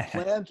 We're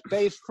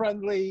plant-based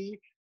friendly.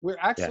 We're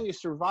Yeah. actually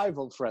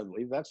survival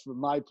friendly. That's from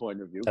my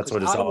point of view. That's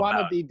Because what it's I all want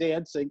to about. be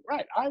dancing.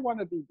 Right. I want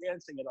to be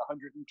dancing at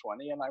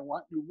 120, and I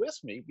want you with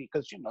me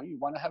because you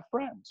want to have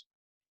friends.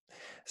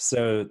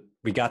 So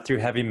we got through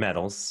heavy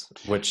metals,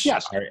 which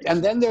Yes, are,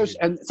 and then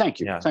thank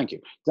you, yeah. thank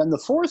you. Then the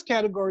fourth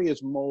category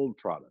is mold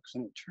products.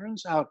 And it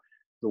turns out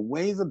the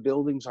way the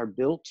buildings are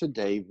built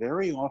today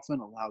very often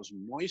allows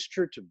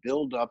moisture to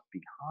build up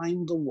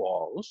behind the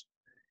walls.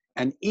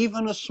 And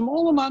even a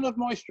small amount of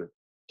moisture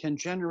can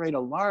generate a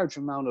large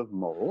amount of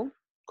mold,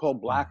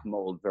 called black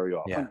mold very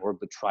often, Yeah. or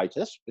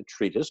botrytis,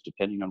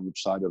 depending on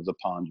which side of the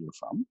pond you're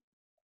from.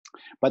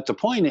 But the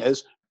point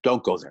is,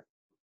 don't go there.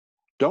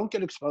 Don't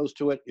get exposed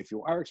to it. If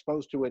you are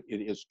exposed to it,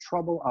 it is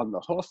trouble on the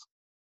hoof,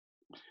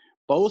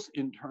 both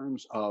in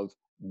terms of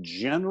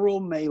general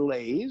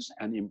malaise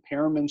and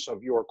impairments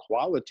of your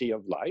quality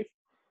of life,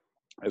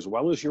 as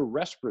well as your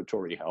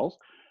respiratory health.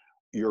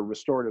 Your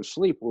restorative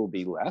sleep will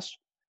be less.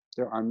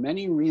 There are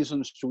many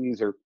reasons to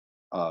either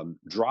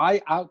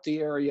dry out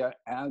the area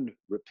and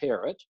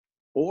repair it,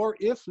 or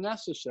if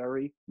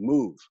necessary,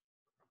 move.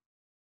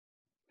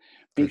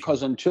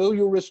 Because until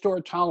you restore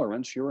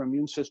tolerance, your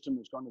immune system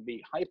is going to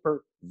be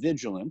hyper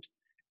vigilant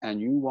and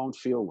you won't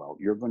feel well.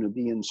 You're going to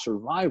be in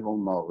survival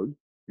mode.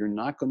 You're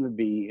not going to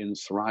be in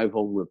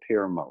thrival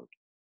repair mode.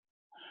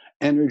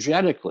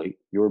 Energetically,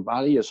 your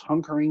body is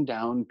hunkering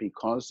down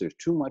because there's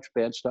too much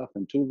bad stuff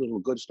and too little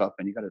good stuff,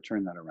 and you got to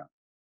turn that around.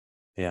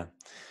 Yeah.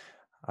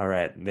 All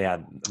right.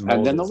 Yeah.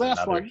 And then the Is last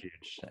another one.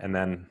 huge. And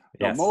then,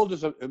 No, yes.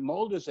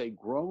 mold is a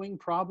growing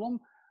problem.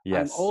 I'm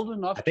Yes. old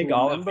enough I to think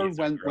all of remember these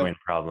are growing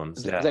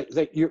problems. Yeah.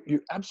 you're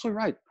absolutely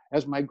right.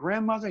 As my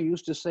grandmother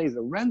used to say,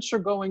 the rents are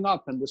going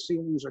up and the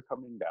ceilings are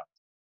coming down.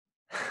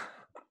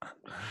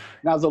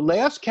 Now, the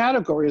last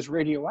category is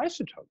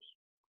radioisotopes.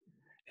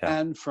 Yeah.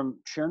 And from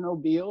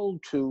Chernobyl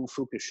to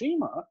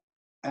Fukushima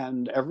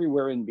and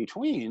everywhere in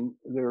between,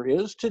 there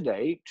is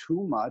today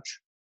too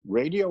much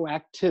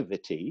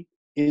radioactivity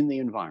in the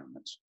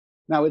environments.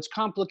 Now, it's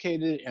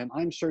complicated, and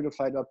I'm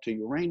certified up to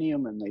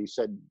uranium, and they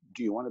said,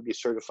 do you want to be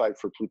certified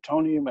for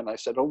plutonium? And I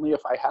said, only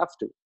if I have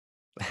to.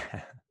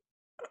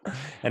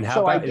 And how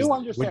So I about do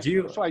understand.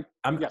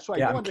 I'm I do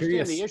understand the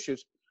curious.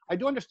 issues. I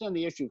do understand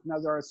the issues. Now,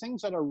 there are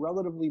things that are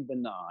relatively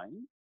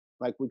benign,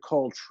 like we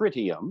call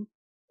tritium,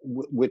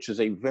 which is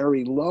a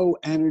very low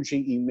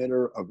energy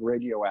emitter of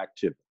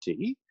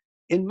radioactivity.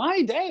 In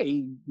my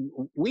day,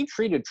 we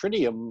treated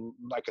tritium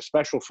like a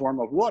special form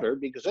of water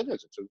because it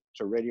is. It's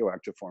a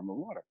radioactive form of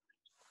water.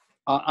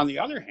 On the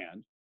other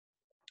hand,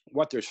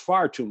 what there's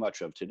far too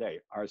much of today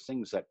are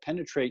things that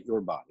penetrate your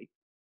body,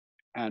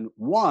 and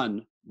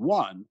one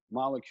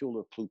molecule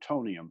of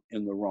plutonium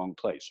in the wrong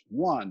place,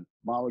 one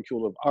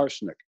molecule of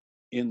arsenic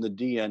in the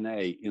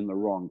DNA in the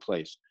wrong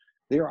place.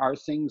 There are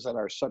things that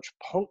are such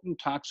potent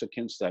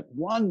toxicants that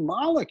one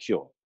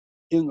molecule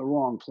in the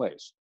wrong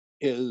place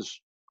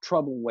is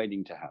trouble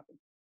waiting to happen.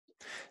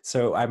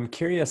 So I'm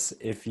curious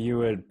if you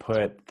would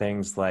put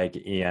things like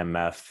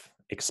EMF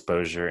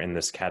exposure in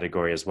this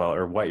category as well,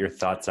 or what your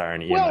thoughts are on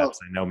EMFs. Well,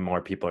 I know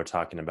more people are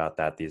talking about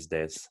that these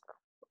days.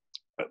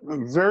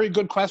 Very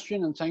good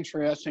question, and thanks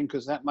for asking,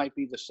 because that might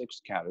be the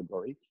sixth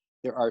category.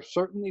 There are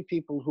certainly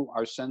people who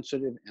are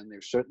sensitive, and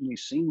there certainly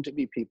seem to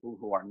be people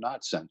who are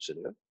not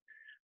sensitive.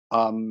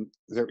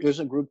 There is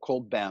a group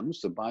called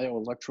BEMS, the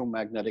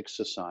Bioelectromagnetic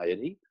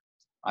Society.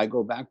 I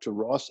go back to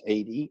Ross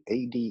 80,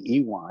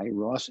 ADEY,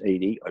 Ross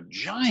 80, a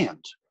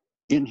giant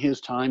in his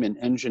time in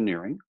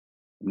engineering,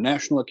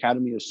 National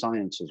Academy of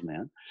Sciences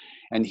man.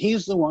 And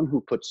he's the one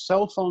who put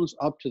cell phones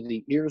up to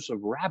the ears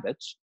of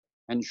rabbits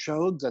and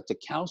showed that the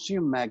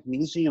calcium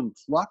magnesium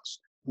flux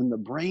in the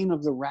brain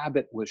of the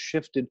rabbit was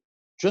shifted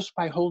just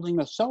by holding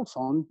a cell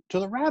phone to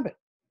the rabbit,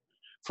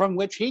 from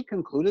which he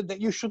concluded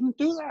that you shouldn't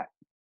do that.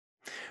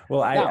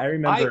 Well, I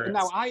remember.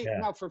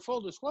 Now, for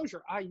full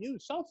disclosure, I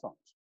use cell phones.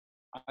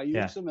 I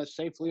use them as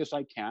safely as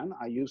I can.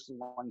 I use the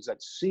ones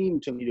that seem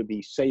to me to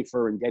be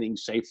safer and getting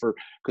safer,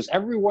 because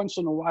every once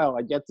in a while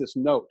I get this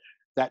note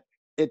that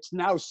it's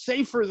now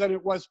safer than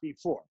it was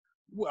before.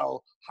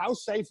 Well, how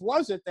safe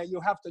was it that you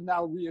have to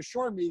now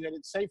reassure me that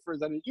it's safer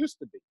than it used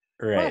to be?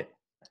 Right.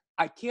 But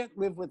I can't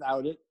live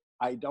without it.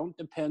 I don't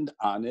depend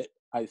on it.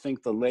 I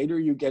think the later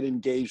you get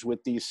engaged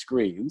with these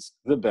screens,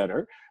 the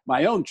better.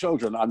 My own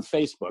children on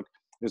Facebook,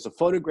 there's a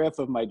photograph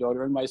of my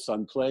daughter and my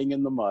son playing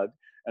in the mud,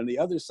 and the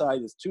other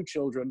side is two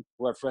children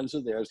who are friends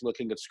of theirs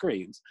looking at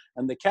screens.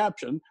 And the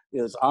caption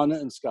is, Anna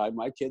and Sky,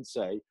 my kids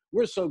say,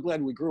 "We're so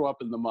glad we grew up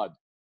in the mud."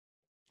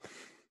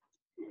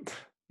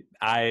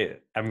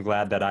 I'm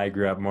glad that I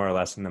grew up more or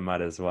less in the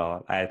mud as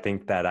well. I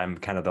think that I'm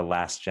kind of the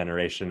last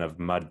generation of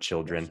mud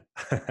children.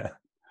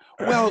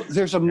 Well,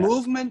 there's a Yeah,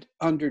 movement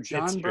under it's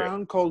John true.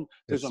 Brown called,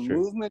 there's It's a true.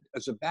 movement,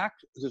 there's a back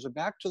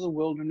to the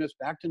wilderness,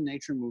 back to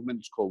nature movement.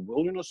 It's called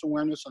Wilderness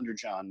Awareness under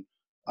John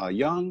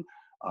Young,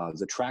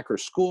 the Tracker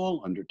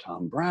School under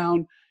Tom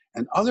Brown,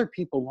 and other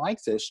people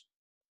like this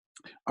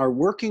are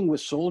working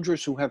with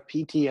soldiers who have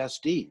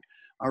PTSD,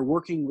 are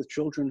working with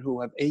children who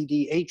have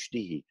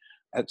ADHD,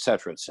 et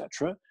cetera,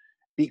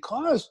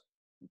 because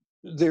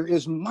there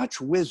is much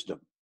wisdom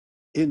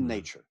in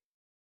nature.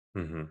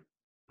 Mm-hmm.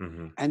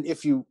 Mm-hmm. And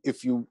if you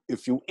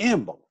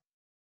amble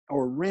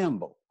or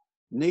ramble,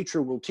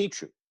 nature will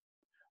teach you.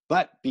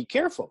 But be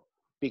careful,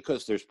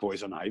 because there's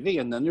poison ivy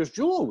and then there's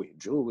jewelweed.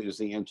 Jewelweed is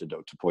the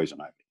antidote to poison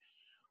ivy.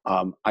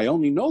 I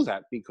only know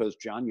that because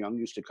John Young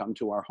used to come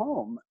to our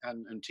home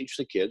and teach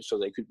the kids so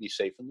they could be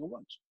safe in the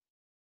woods.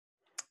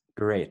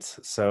 Great.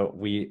 So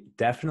we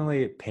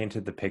definitely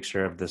painted the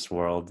picture of this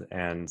world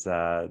and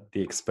the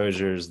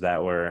exposures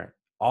that we're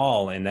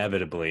all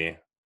inevitably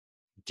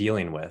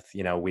dealing with.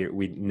 You know,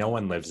 we no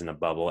one lives in a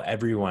bubble.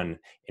 Everyone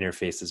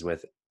interfaces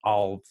with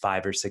all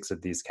 5 or 6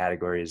 of these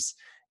categories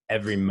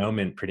every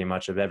moment, pretty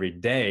much of every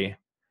day.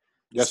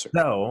 Yes, sir.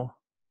 So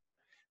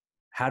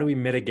how do we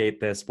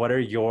mitigate this? What are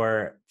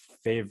your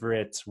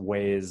favorite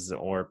ways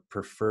or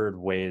preferred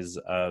ways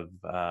of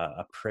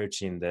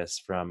approaching this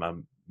from a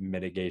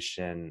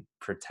mitigation Right.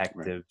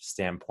 protective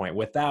standpoint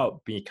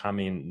without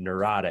becoming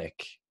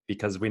neurotic?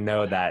 Because we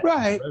know that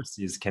Right.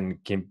 neuroses can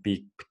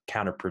be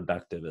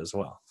counterproductive as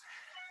well.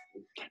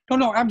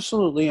 No,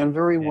 absolutely, and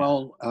very Yeah.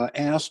 well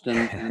asked.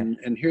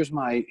 And here's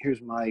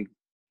the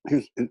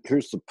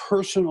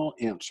personal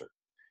answer.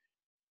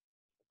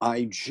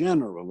 I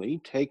generally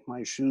take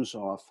my shoes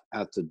off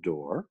at the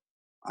door.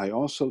 I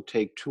also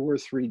take 2 or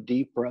 3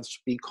 deep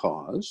breaths,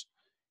 because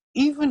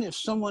even if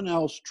someone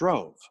else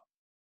drove,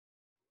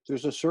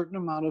 there's a certain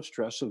amount of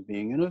stress of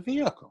being in a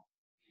vehicle.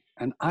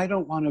 And I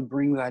don't want to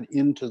bring that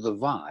into the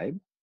vibe,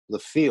 the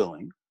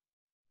feeling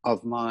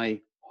of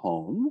my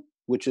home,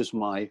 which is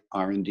my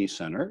R&D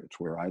center. It's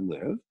where I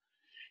live.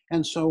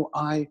 And so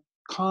I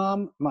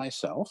calm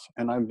myself,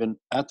 and I've been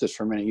at this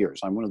for many years.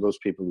 I'm one of those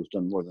people who's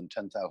done more than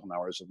 10,000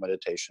 hours of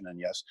meditation. And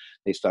yes,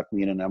 they stuck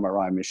me in an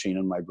MRI machine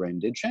and my brain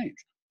did change.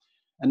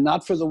 And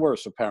not for the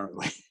worse,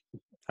 apparently.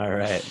 All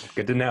right.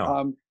 Good to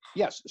know.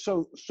 Yes,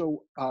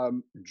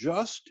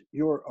 just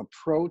your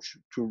approach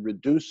to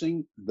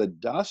reducing the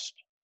dust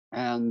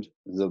and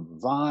the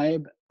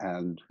vibe,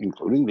 and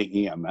including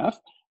the EMF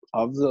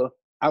of the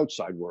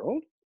outside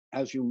world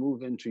as you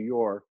move into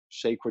your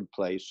sacred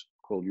place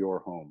called your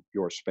home,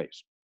 your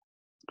space.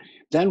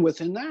 Then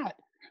within that,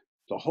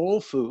 the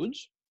whole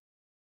foods,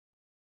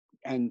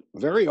 and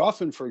very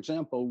often, for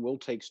example, we'll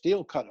take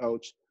steel cut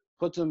oats,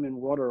 put them in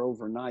water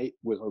overnight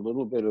with a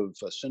little bit of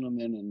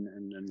cinnamon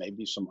and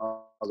maybe some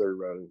other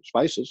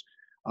spices,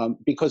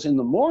 because in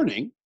the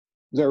morning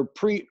they're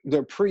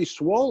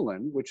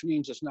pre-swollen, which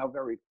means it's now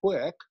very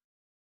quick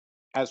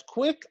as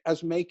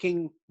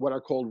making what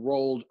are called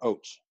rolled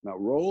oats. Now,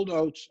 rolled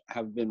oats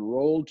have been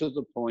rolled to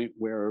the point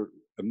where,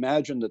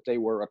 imagine that they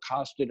were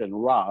accosted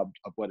and robbed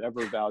of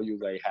whatever value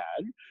they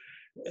had.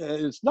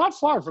 It's not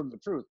far from the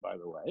truth, by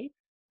the way.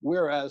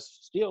 Whereas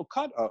steel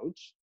cut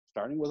oats,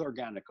 starting with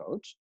organic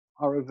oats,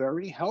 are a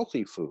very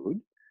healthy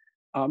food.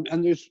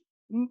 And it's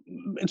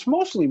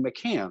mostly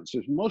McCann's.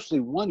 There's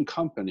mostly one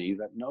company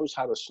that knows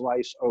how to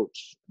slice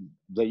oats.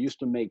 They used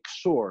to make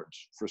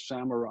swords for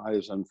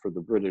samurais and for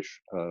the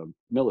British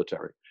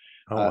military.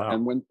 Oh, wow.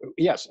 And when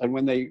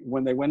they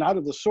went out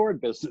of the sword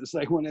business,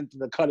 they went into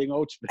the cutting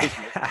oats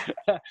business.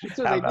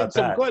 So How they did about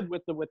some that? good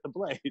with the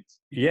blades.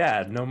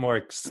 Yeah, no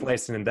more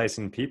slicing and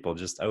dicing people,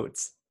 just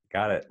oats.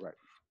 Got it. Right.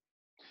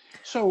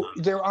 So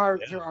there are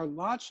Yeah.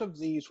 lots of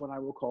these, what I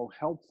will call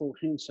helpful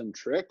hints and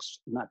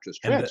tricks, not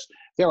just And tricks.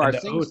 There are the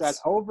things that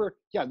oats.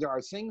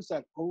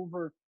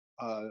 over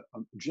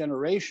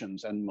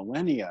generations and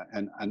millennia,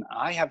 and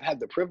I have had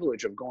the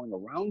privilege of going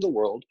around the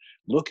world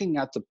looking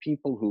at the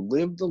people who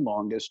lived the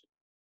longest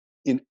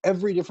in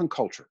every different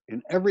culture,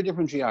 in every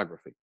different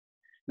geography.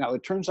 Now,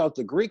 it turns out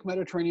the Greek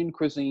Mediterranean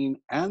cuisine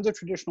and the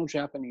traditional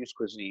Japanese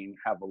cuisine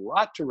have a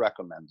lot to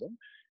recommend them,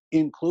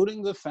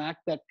 including the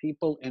fact that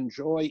people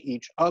enjoy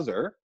each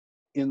other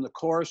in the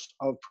course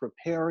of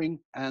preparing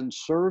and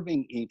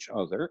serving each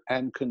other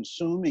and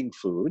consuming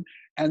food,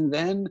 and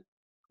then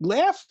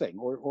laughing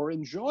or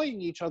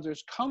enjoying each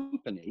other's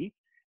company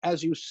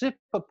as you sip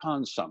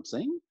upon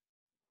something.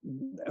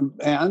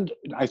 And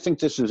I think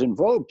this is in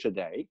vogue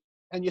today.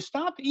 And you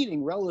stop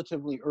eating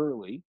relatively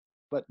early,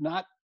 but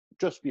not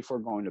just before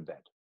going to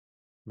bed.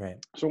 Right.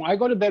 So I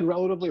go to bed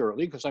relatively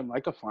early because I'm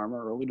like a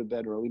farmer, early to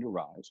bed, early to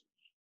rise.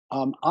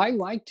 I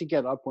like to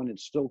get up when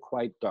it's still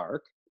quite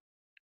dark.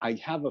 I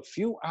have a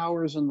few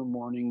hours in the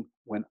morning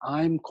when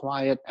I'm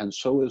quiet and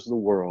so is the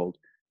world.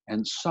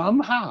 And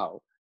somehow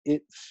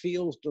it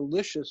feels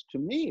delicious to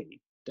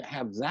me to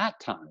have that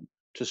time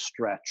to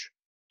stretch,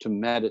 to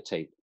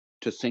meditate,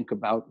 to think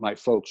about my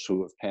folks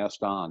who have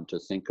passed on, to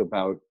think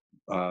about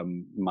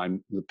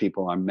the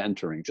people I'm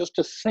mentoring, just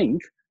to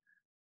think.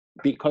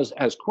 Because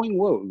as Queen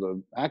Wu,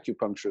 the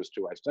acupuncturist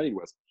who I studied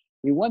with,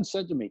 He once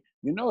said to me,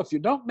 you know, if you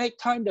don't make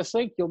time to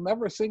think, you'll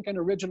never think an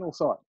original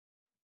thought.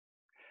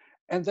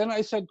 And then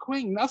I said,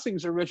 Queen,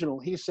 nothing's original.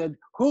 He said,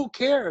 who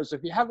cares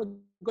if you have a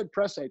good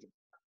press agent?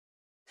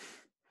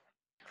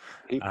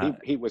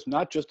 He was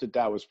not just a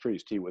Taoist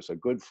priest. He was a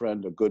good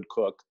friend, a good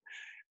cook.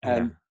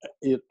 And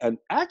and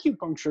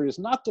acupuncture is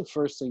not the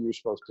first thing you're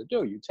supposed to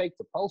do. You take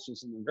the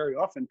pulses, and then very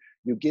often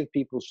you give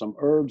people some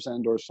herbs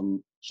and or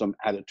some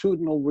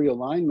attitudinal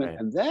realignment,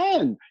 and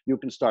then you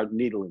can start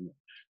needling them.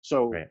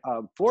 So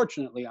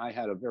fortunately, I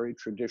had a very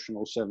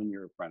traditional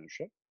 7-year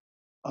apprenticeship.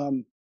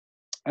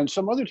 And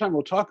some other time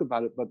we'll talk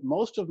about it, but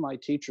most of my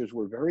teachers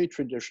were very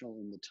traditional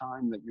in the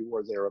time that you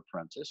were their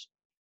apprentice.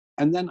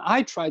 And then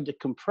I tried to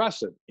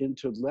compress it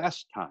into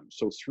less time.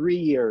 So 3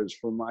 years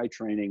for my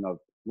training of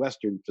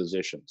Western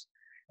physicians.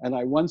 And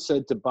I once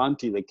said to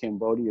Bhante, the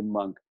Cambodian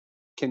monk,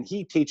 can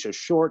he teach a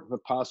short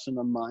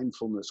Vipassana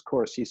mindfulness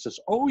course? He says,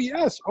 oh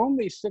yes,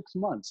 only 6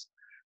 months.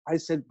 I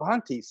said,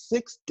 Bhante,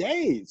 6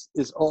 days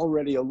is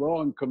already a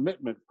long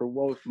commitment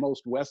for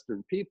most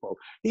Western people.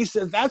 He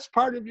said, that's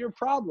part of your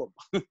problem.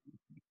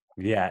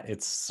 Yeah,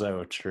 it's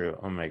so true.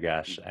 Oh my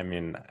gosh. I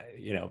mean,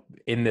 you know,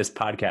 in this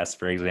podcast,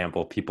 for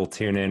example, people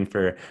tune in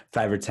for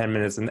 5 or 10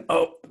 minutes and,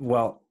 oh,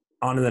 well,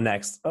 on to the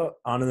next. Oh,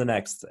 on to the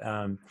next.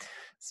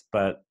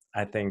 But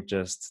I think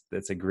just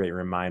it's a great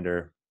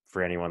reminder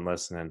for anyone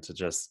listening to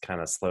just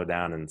kind of slow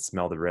down and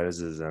smell the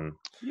roses and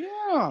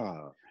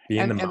be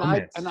in the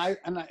moment.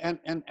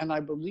 And I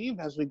believe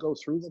as we go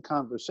through the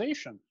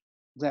conversation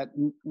that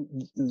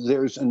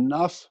there's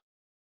enough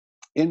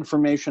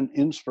information,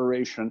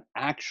 inspiration,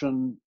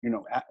 action,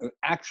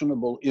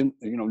 actionable,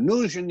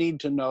 news you need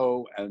to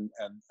know, and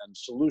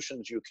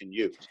solutions you can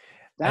use.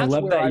 That's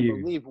where I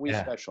believe we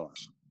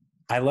specialize.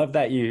 I love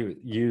that you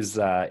use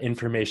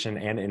information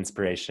and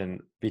inspiration,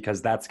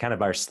 because that's kind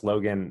of our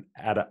slogan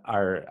at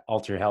our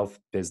Alter Health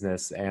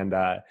business. And,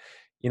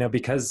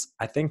 because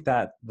I think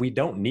that we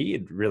don't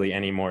need really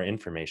any more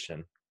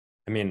information.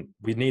 I mean,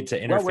 we need to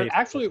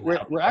interface.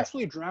 Well, we're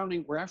actually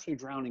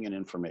drowning in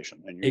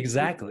information. And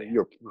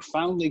you're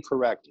profoundly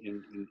correct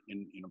in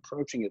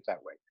approaching it that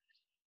way.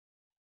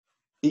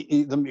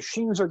 The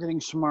machines are getting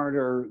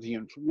smarter. The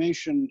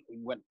information,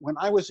 when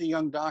I was a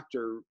young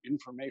doctor,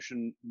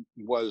 information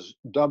was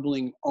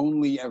doubling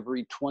only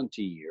every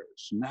 20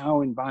 years.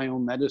 Now in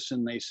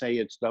biomedicine, they say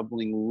it's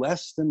doubling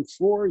less than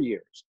 4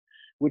 years,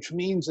 which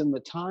means in the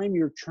time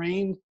you're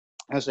trained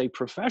as a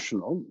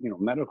professional,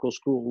 medical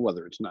school,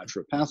 whether it's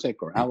naturopathic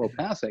or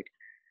allopathic,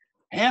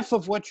 half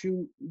of what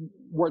you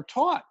were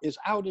taught is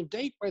out of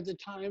date by the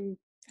time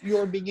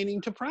you're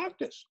beginning to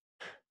practice.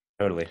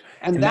 Totally.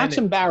 And that's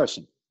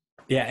embarrassing.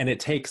 Yeah. And it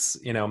takes,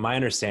 my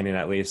understanding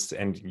at least,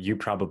 and you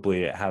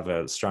probably have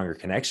a stronger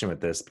connection with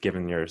this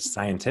given your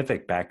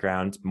scientific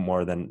background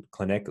more than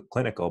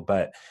clinical,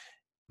 but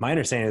my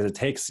understanding is it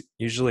takes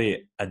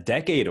usually a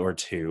decade or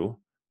two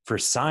for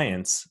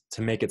science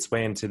to make its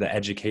way into the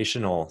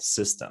educational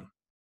system.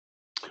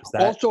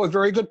 Also a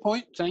very good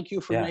point. Thank you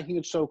for making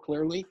it so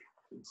clearly.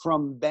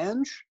 From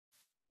bench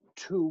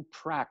to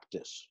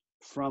practice,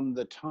 from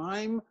the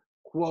time,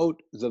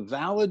 quote, the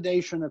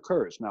validation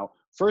occurs. Now,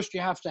 first you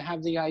have to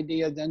have the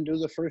idea, then do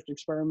the first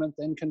experiment,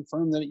 then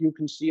confirm that you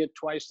can see it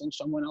twice, then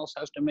someone else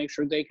has to make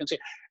sure they can see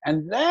it.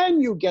 And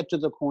then you get to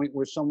the point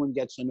where someone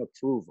gets an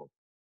approval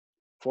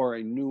for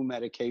a new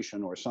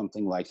medication or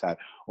something like that,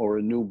 or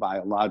a new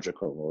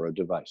biological or a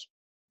device.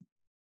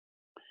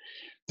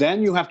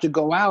 Then you have to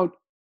go out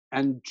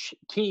and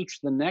teach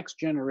the next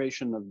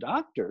generation of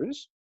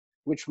doctors,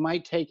 which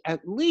might take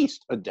at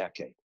least a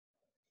decade.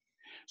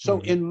 So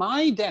in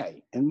my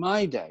day,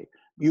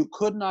 you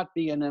could not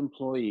be an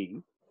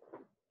employee.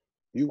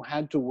 You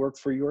had to work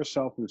for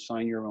yourself and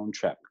sign your own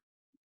check,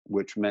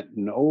 which meant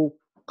no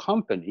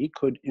company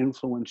could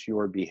influence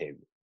your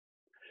behavior.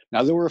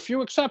 Now, there were a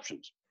few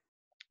exceptions.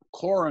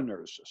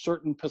 Coroners,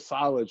 certain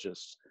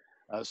pathologists,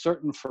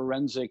 certain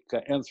forensic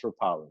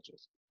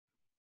anthropologists.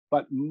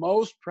 But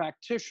most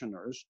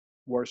practitioners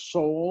were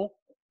sole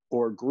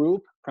or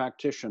group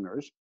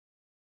practitioners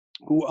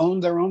who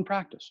owned their own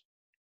practice.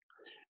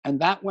 And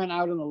that went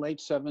out in the late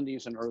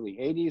 70s and early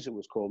 80s. It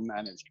was called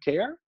managed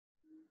care.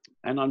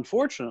 And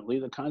unfortunately,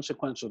 the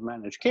consequence of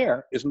managed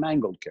care is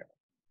mangled care.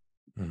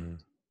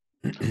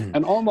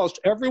 And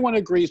almost everyone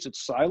agrees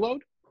it's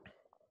siloed.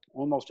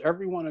 Almost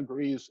everyone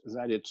agrees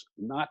that it's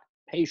not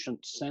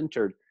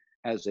patient-centered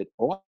as it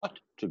ought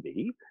to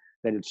be,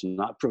 that it's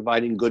not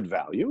providing good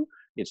value,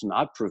 it's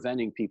not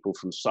preventing people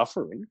from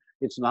suffering,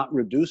 it's not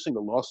reducing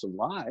the loss of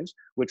lives,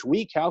 which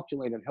we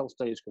calculate at Health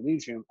Studies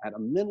Collegium at a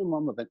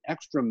minimum of an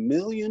extra 1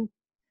 million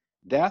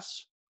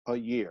deaths a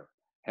year.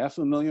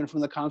 500,000 from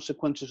the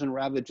consequences and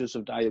ravages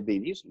of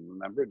diabetes. And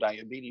remember,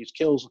 diabetes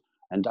kills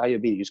and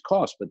diabetes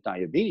costs, but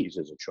diabetes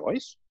is a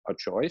choice.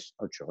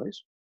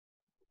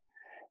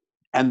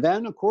 And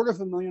then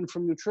 250,000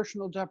 from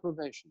nutritional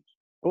deprivations,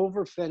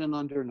 overfed and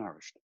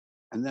undernourished.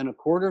 And then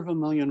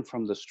 250,000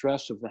 from the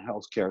stress of the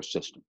healthcare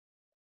system.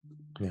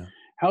 Yeah.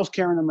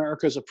 Healthcare in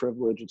America is a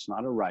privilege. It's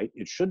not a right.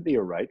 It should be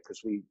a right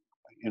because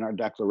in our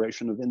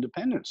Declaration of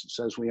Independence, it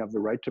says we have the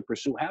right to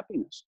pursue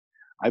happiness.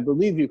 I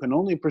believe you can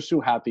only pursue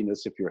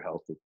happiness if you're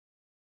healthy.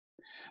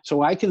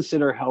 So I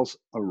consider health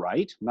a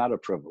right, not a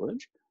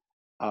privilege.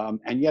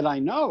 And yet I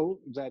know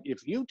that if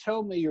you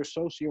tell me your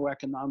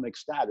socioeconomic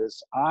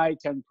status, I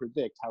can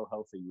predict how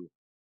healthy you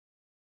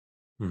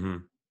are. Mm-hmm.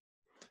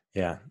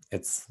 Yeah,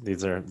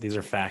 these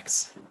are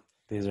facts.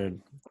 These are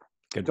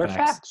good They're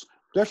facts. facts.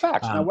 They're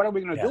facts. Now, what are we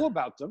going to Yeah, do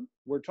about them?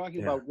 We're talking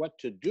yeah, about what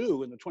to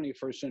do in the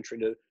 21st century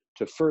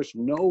to first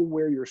know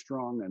where you're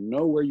strong and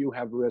know where you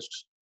have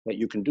risks that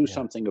you can do yeah,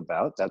 something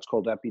about. That's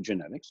called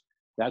epigenetics.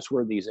 That's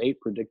where these 8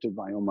 predictive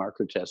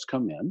biomarker tests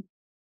come in.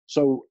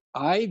 So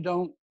I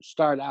don't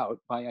start out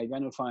by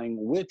identifying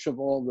which of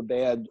all the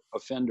bad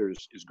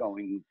offenders is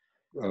going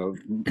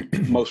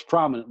most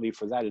prominently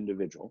for that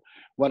individual.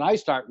 What I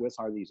start with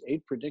are these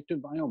 8 predictive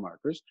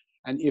biomarkers.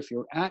 And if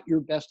you're at your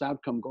best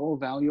outcome goal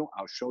value,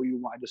 I'll show you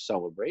why to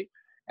celebrate.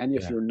 And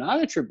if yeah. you're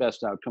not at your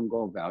best outcome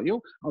goal value,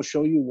 I'll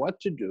show you what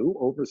to do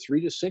over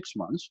 3 to 6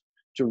 months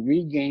to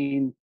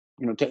regain,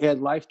 to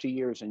add life to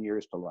years and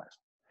years to life.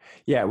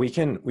 Yeah, we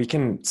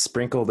can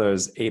sprinkle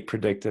those 8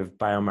 predictive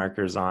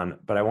biomarkers on,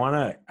 but I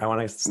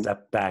wanna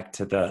step back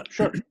to the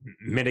Sure.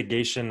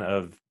 mitigation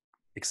of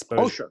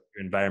exposure Sure.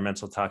 to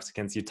environmental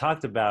toxicants. You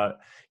talked about,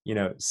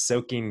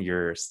 soaking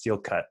your steel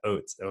cut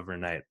oats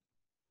overnight.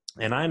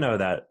 And I know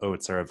that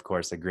oats are, of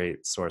course, a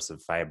great source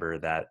of fiber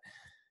that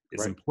is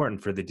Right.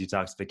 important for the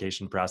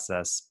detoxification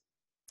process.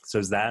 So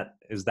is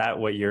that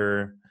what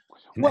you're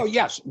Well, connecting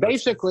yes. oats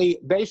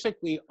with?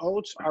 Basically,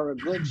 oats are a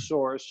good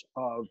source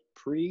of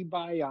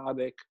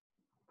prebiotic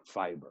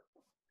fiber.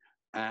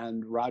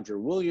 And Roger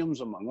Williams,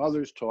 among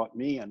others, taught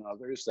me and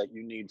others that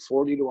you need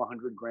 40 to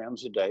 100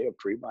 grams a day of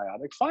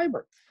prebiotic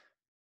fiber.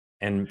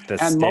 And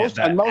And most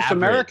average,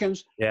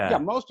 Americans, yeah,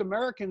 most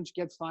Americans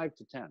get 5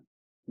 to 10.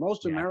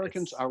 Most yeah,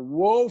 Americans it's are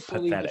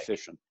woefully pathetic.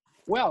 deficient.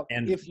 Well,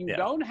 And if you yeah,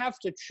 don't have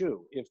to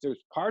chew, if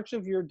there's parts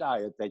of your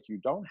diet that you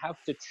don't have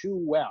to chew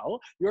well,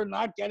 you're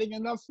not getting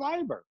enough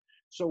fiber.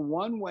 So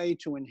one way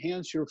to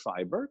enhance your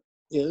fiber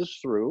is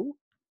through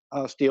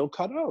steel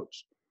cut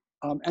oats.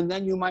 And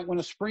then you might want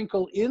to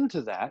sprinkle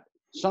into that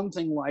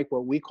something like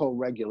what we call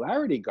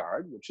regularity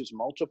guard, which is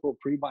multiple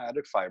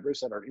prebiotic fibers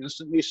that are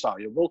instantly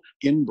soluble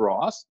in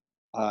broth,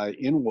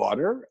 in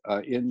water,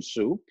 in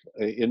soup,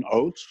 in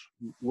oats,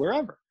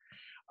 wherever.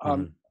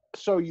 mm-hmm.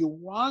 So you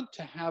want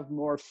to have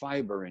more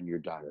fiber in your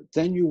diet.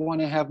 Then you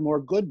want to have more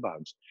good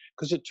bugs,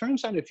 because it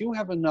turns out if you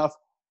have enough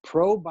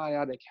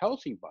probiotic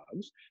healthy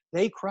bugs,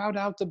 they crowd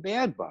out the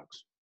bad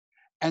bugs.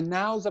 And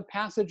now the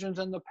pathogens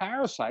and the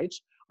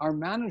parasites are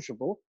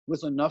manageable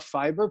with enough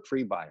fiber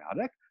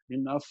prebiotic,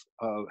 enough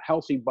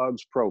healthy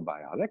bugs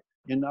probiotic,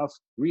 enough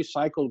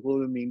recycled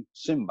glutamine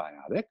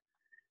symbiotic.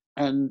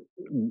 And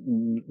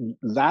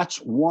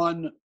that's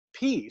one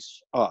piece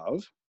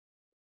of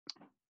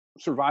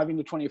surviving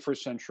the 21st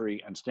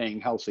century and staying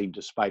healthy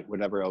despite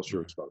whatever else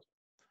you're exposed to.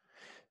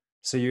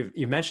 So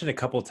you've mentioned a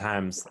couple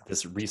times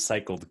this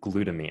recycled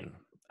glutamine.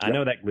 I Yep.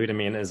 know that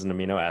glutamine is an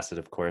amino acid,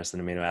 of course,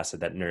 an amino acid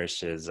that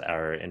nourishes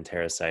our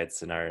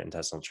enterocytes in our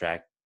intestinal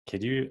tract.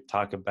 Could you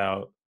talk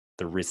about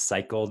the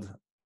recycled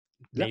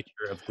Yep.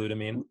 nature of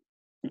glutamine?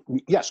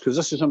 Yes, because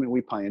this is something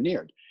we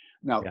pioneered.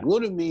 Now, Yeah.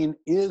 glutamine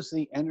is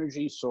the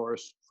energy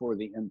source for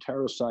the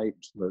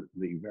enterocytes,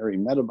 the very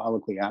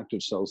metabolically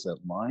active cells that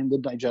line the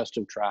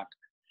digestive tract.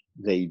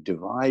 They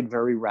divide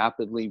very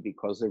rapidly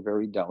because they're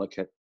very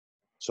delicate.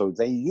 So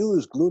they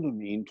use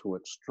glutamine to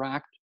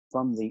extract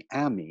from the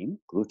amine,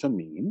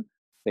 glutamine.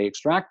 They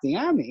extract the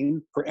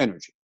amine for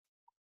energy.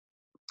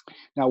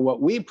 Now,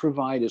 what we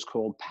provide is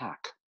called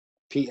PAC,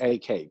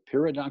 P-A-K,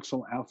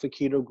 pyridoxal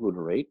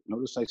alpha-ketoglutarate.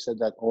 Notice I said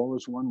that all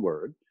is one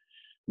word.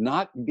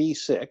 Not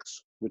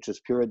B6, which is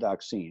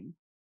pyridoxine,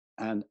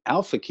 and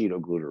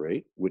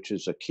alpha-ketoglutarate, which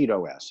is a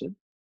keto acid.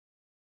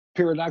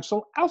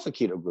 Pyridoxal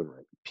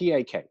alpha-ketoglutarate,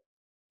 PAK.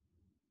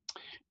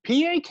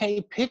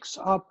 PAK picks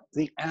up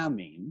the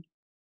amine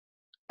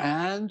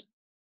and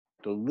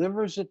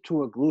delivers it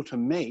to a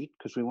glutamate,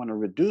 because we want to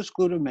reduce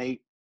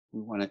glutamate.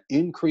 We want to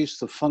increase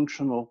the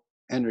functional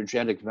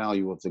energetic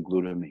value of the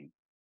glutamine.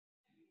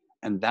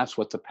 And that's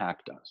what the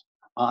PAC does,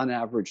 on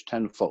average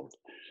 10-fold.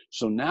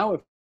 So now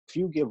if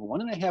you give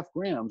 1.5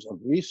 grams of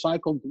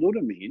recycled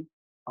glutamine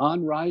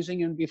on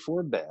rising and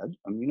before bed,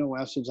 amino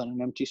acids on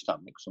an empty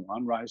stomach, so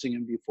on rising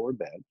and before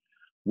bed,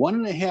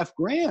 1.5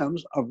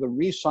 grams of the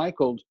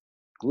recycled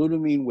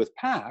glutamine with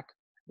PAC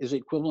is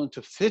equivalent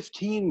to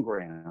 15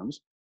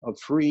 grams of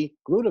free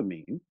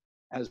glutamine,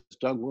 as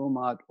Doug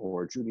Wilmot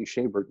or Judy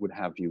Shabert would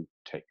have you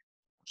take.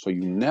 So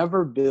you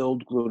never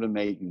build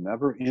glutamate, you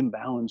never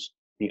imbalance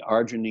the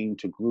arginine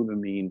to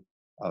glutamine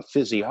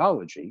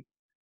physiology,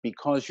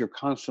 because you're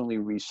constantly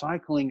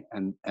recycling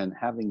and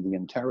having the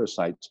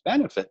enterocytes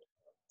benefit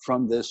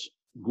from this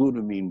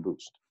glutamine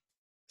boost.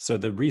 So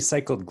the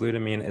recycled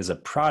glutamine is a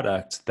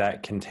product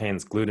that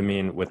contains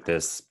glutamine with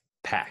this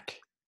PAC.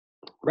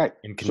 Right.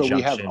 In So we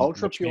have conjunction,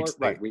 ultra which pure. makes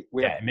Right.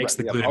 it makes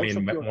the We have ultra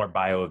glutamine pure. more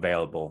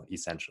bioavailable,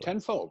 essentially.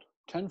 Tenfold.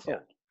 Yeah.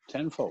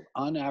 Tenfold.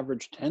 On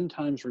average, 10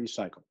 times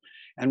recycled.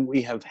 And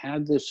we have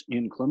had this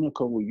in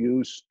clinical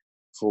use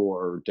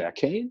for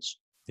decades.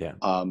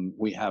 Yeah.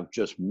 We have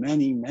just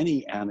many,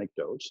 many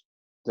anecdotes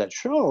that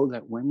show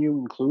that when you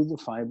include the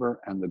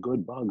fiber and the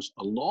good bugs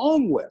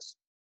along with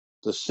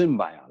the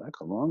symbiotic,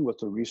 along with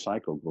the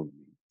recycled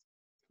glutamine,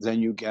 then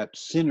you get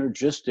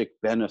synergistic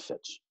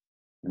benefits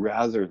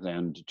rather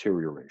than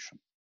deterioration.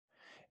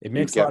 It You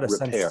makes a lot get of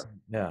sense. repair.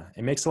 Yeah.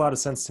 It makes a lot of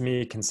sense to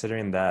me,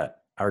 considering that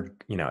our,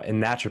 in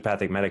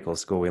naturopathic medical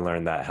school, we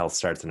learned that health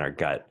starts in our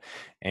gut.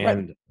 Right.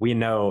 And we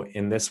know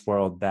in this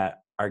world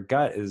that our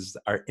gut is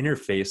our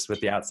interface with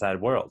the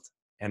outside world.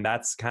 And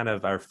that's kind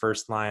of our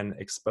first line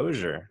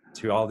exposure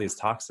to all these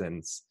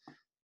toxins,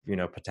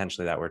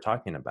 potentially that we're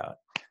talking about.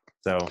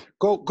 So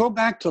go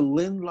back to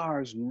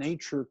Lindlar's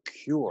Nature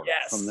Cure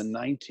from the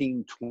yes,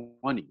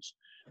 1920s.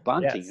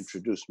 Bonte yes,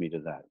 introduced me to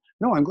that.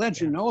 No, I'm glad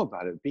you yeah, know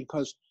about it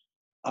because,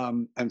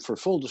 and for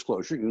full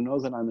disclosure, you know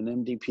that I'm an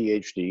MD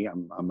PhD.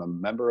 I'm a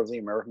member of the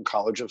American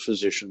College of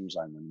Physicians.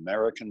 I'm an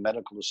American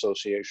Medical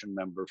Association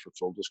member, for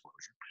full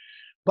disclosure.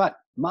 But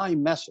my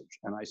message,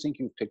 and I think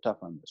you've picked up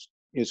on this,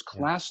 is yeah.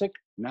 classic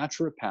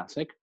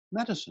naturopathic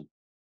medicine.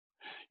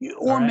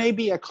 All Or right,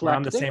 maybe we're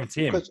on the eclectic, same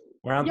team. because,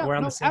 We're yeah, on the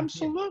no, same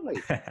team.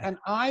 absolutely. And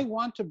I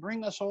want to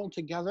bring us all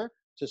together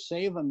to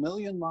save 1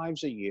 million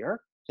lives a year,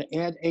 to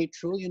add $8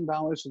 trillion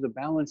to the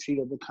balance sheet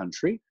of the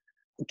country,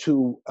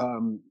 to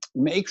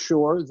make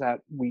sure that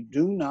we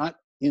do not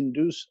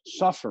induce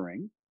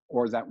suffering,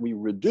 or that we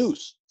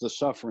reduce the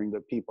suffering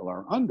that people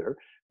are under.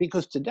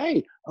 Because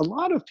today, a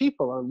lot of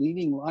people are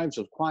leading lives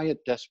of quiet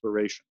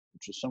desperation,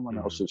 which is someone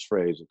Mhm. else's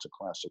phrase. It's a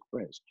classic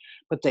phrase.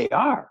 But they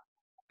are.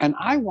 And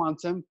I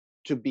want them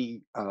to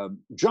be not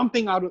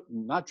jumping out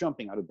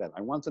of bed.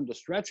 I want them to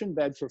stretch in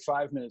bed for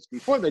 5 minutes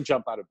before they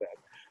jump out of bed.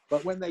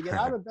 But when they get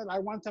out of bed, I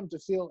want them to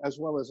feel as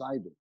well as I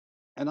do.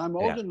 And I'm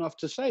old Yeah. enough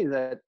to say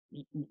that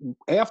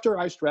after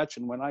I stretch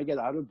and when I get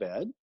out of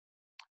bed,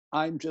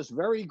 I'm just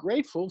very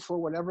grateful for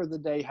whatever the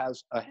day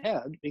has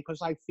ahead,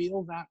 because I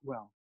feel that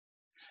well.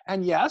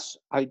 And yes,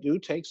 I do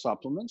take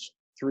supplements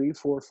 3,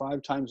 4,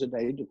 5 times a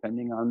day,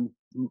 depending on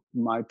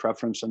my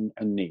preference and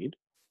need.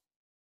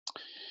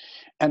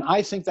 And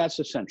I think that's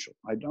essential.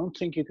 I don't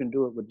think you can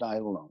do it with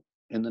diet alone.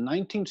 In the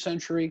 19th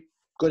century,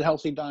 good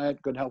healthy diet,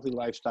 good healthy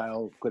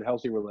lifestyle, good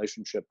healthy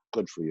relationship,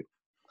 good for you.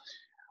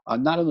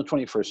 Not in the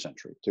 21st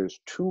century. There's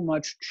too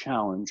much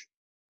challenge.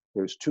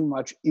 There's too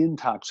much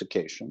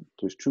intoxication.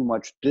 There's too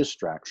much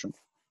distraction.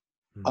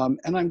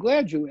 And I'm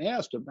glad you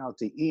asked about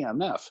the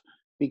EMF,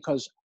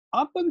 because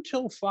up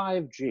until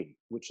 5G,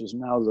 which is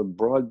now the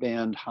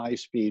broadband high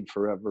speed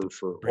forever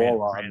for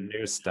all Brand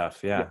new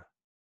stuff. Yeah.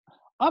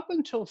 up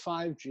until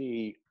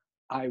 5G,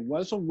 I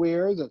was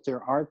aware that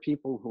there are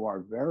people who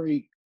are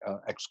very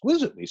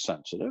exquisitely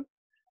sensitive,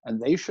 and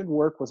they should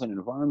work with an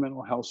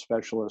environmental health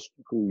specialist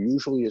who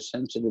usually is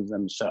sensitive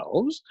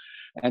themselves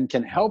and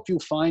can help you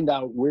find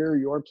out where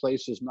your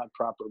place is not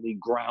properly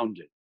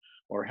grounded,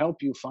 or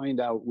help you find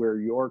out where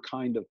your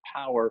kind of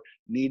power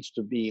needs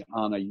to be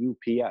on a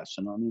UPS,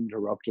 an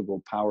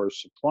uninterruptible power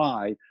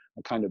supply,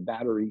 a kind of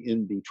battery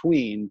in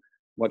between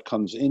what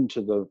comes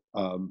into the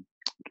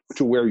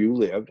to where you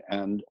live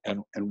and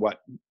what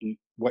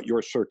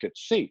your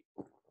circuits see.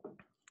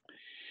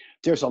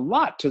 There's a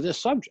lot to this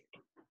subject,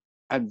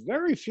 and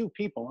very few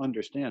people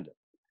understand it.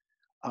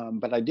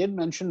 But I did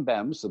mention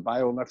BEMS, the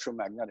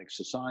Bioelectromagnetic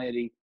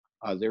Society.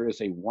 There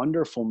is a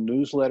wonderful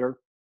newsletter,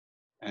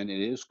 and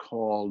it is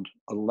called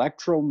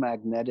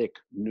Electromagnetic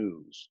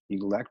News.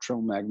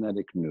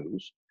 Electromagnetic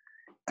News.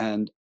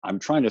 And I'm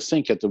trying to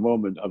think at the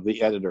moment of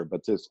the editor,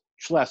 but this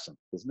Schlesson,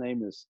 his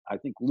name is, I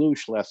think, Lou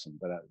Schlesson,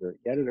 but the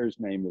editor's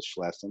name is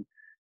Schlesson.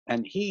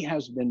 And he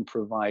has been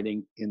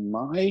providing, in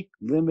my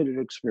limited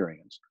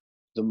experience,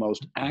 the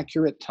most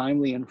accurate,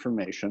 timely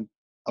information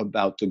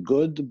about the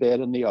good, the bad,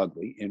 and the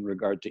ugly in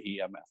regard to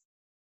EMF.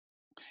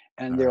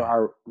 And there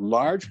are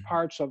large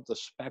parts of the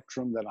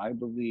spectrum that I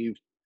believe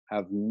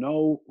have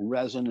no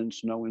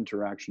resonance, no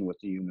interaction with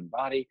the human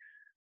body.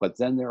 But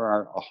then there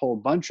are a whole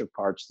bunch of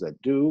parts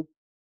that do.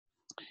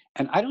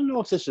 And I don't know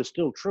if this is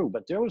still true,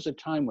 but there was a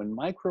time when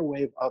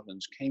microwave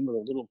ovens came with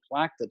a little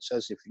plaque that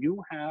says, if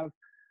you have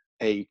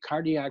a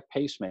cardiac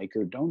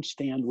pacemaker, don't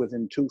stand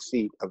within 2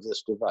 feet of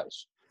this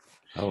device.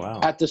 Oh,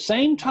 wow. At the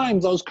same time,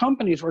 those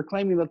companies were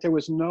claiming that there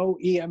was no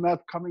EMF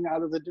coming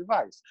out of the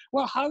device.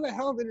 Well, how the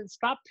hell did it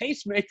stop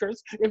pacemakers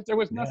if there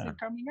was nothing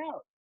coming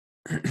out?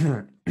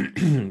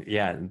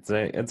 Yeah,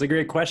 it's a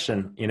great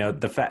question.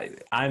 The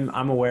fact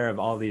I'm aware of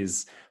all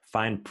these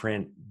fine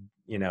print,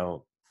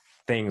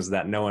 things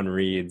that no one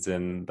reads,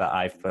 and the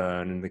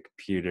iPhone and the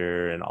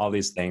computer and all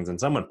these things. And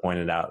someone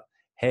pointed out,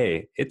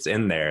 hey, it's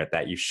in there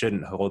that you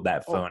shouldn't hold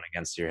that phone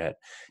against your head.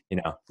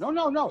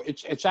 No.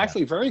 It's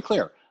actually very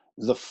clear.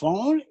 The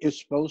phone is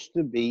supposed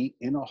to be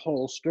in a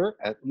holster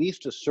at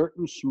least a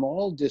certain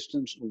small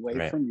distance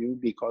away from you,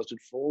 because it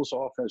falls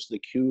off as the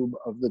cube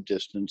of the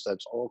distance.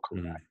 That's all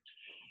correct.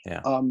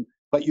 Yeah.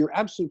 But you're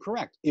absolutely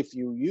correct. If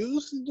you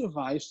use the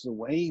device the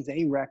way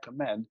they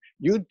recommend,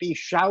 you'd be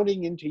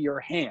shouting into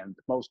your hand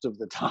most of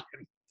the time.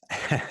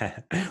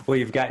 Well,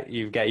 you've got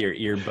your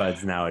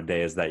earbuds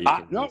nowadays that you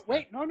can No, use.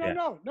 wait, no, no, Yeah.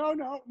 no, no,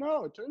 no,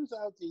 no. It turns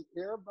out the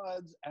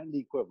earbuds and the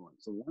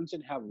equivalents, the ones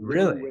that have little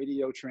Really?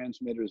 radio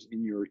transmitters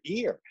in your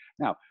ear.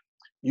 Now,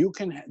 you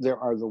can. There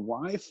are the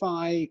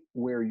Wi-Fi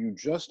where you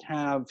just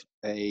have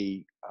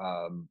a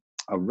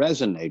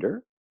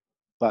resonator,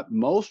 but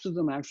most of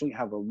them actually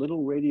have a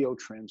little radio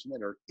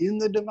transmitter in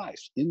the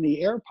device, in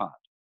the AirPod.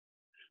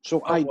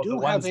 So Oh, I well, do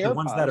have the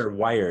ones that AirPods. are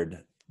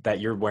wired that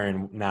you're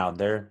wearing now,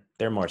 they're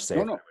more No, safe,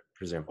 I no. would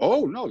presume.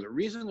 Oh no, the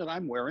reason that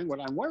I'm wearing what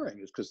I'm wearing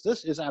is because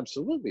this is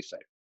absolutely safe.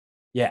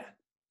 Yeah, Yeah.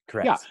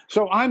 correct.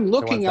 So I'm The ones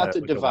looking at that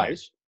the with the wire.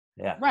 device.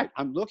 Yeah. Right.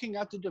 I'm looking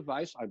at the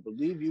device. I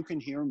believe you can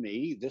hear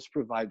me. This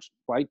provides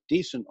quite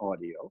decent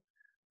audio.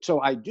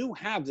 So I do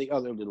have the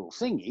other little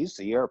thingies,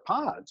 the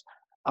AirPods,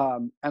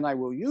 and I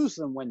will use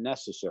them when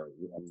necessary.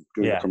 I'm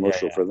doing a Yeah,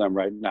 commercial yeah, for them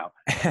right now.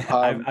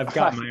 yeah. I've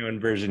got my own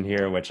version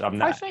here, which I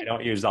I say,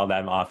 don't use all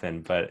that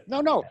often, but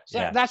no, no,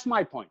 yeah. that's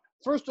my point.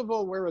 First of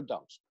all, we're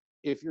adults.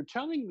 If you're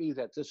telling me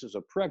that this is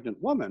a pregnant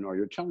woman or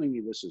you're telling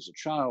me this is a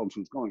child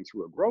who's going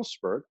through a growth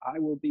spurt, I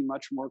will be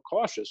much more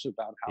cautious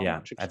about how Yeah,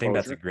 much I think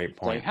that's a exposure great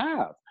they point.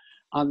 have.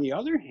 On the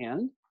other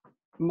hand,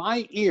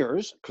 my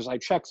ears, because I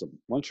check them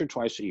once or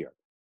twice a year,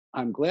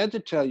 I'm glad to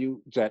tell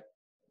you that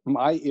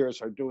my ears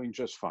are doing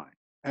just fine.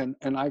 And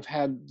I've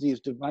had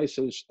these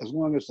devices as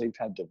long as they've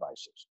had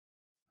devices.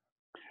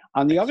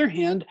 On the Nice. other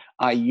hand,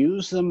 I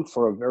use them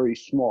for a very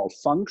small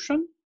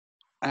function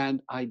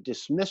and I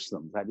dismiss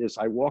them. That is,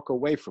 I walk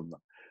away from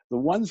them. The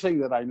one thing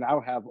that I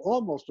now have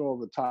almost all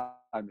the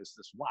time is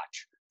this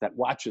watch that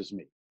watches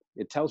me.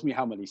 It tells me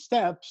how many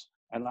steps,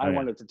 and I Oh yeah.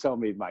 want it to tell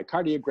me my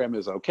cardiogram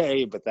is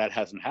okay, but that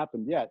hasn't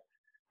happened yet.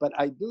 But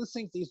I do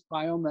think these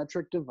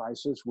biometric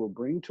devices will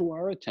bring to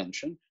our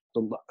attention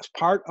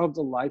part of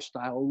the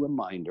lifestyle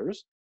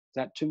reminders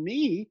that to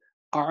me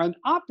are an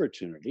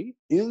opportunity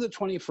in the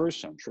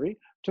 21st century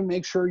to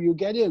make sure you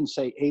get in,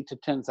 say, 8 to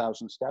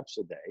 10,000 steps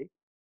a day.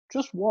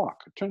 Just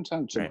walk. It turns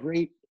out it's a Right.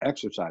 great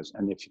exercise,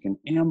 and if you can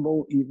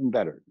amble, even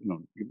better.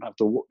 You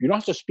don't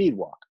have to speed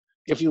walk.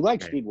 If you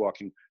like Right. speed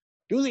walking,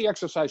 do the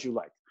exercise you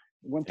like.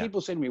 When Yeah. people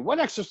say to me, "What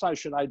exercise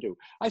should I do?"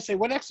 I say,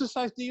 "What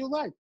exercise do you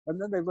like?"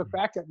 And then they look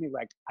back at me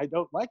like, "I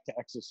don't like to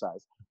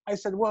exercise." I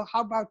said, "Well,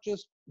 how about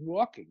just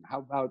walking? How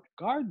about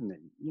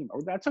gardening?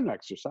 That's an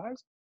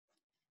exercise."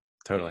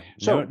 Totally.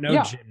 So No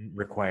yeah, gym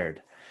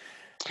required.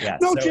 Yeah.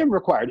 no So gym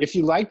required. If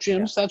you like yeah.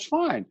 gyms, that's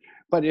fine.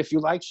 But if you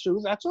like Sue,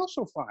 that's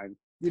also fine.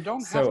 You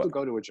don't have So to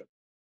go to a gym.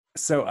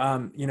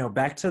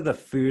 back to the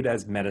food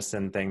as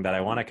medicine thing that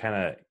I want Mm, to kind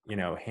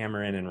of,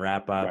 hammer in and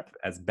wrap right. up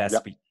as best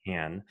Yep. we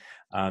can.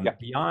 Yep.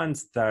 Beyond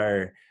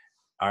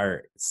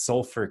our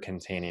sulfur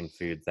containing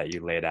foods that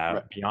you laid Right.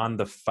 out, beyond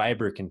the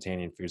fiber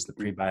containing foods, the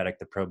Mm, prebiotic,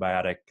 the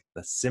probiotic,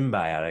 the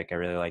symbiotic, I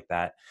really like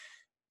that.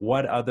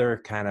 What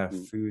other kind of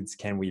mm, foods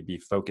can we be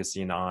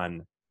focusing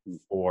on mm.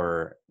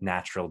 for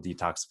natural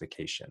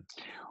detoxification?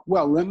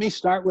 Well, let me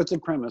start with the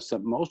premise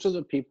that most of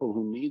the people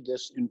who need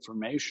this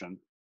information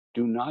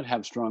do not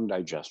have strong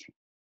digestion.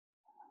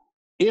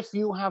 If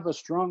you have a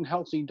strong,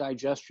 healthy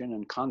digestion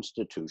and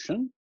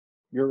constitution,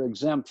 you're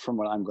exempt from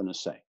what I'm going to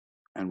say.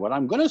 And what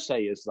I'm going to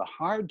say is the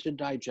hard to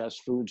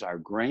digest foods are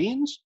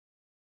grains,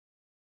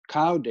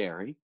 cow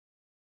dairy,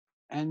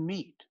 and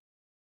meat.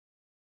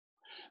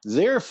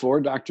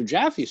 Therefore, Dr.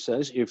 Jaffe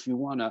says if you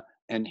want to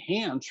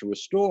enhance,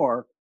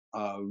 restore,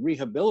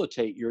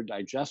 rehabilitate your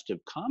digestive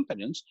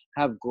competence,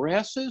 have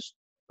grasses,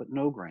 but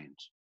no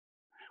grains,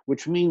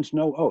 which means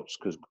no oats,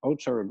 because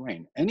oats are a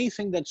grain.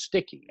 Anything that's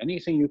sticky,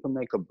 anything you can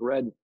make a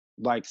bread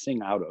like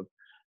thing out of,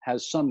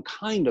 has some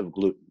kind of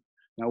gluten.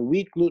 Now,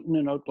 wheat gluten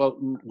and oat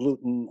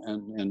gluten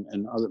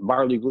and other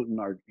barley gluten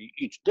are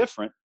each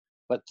different,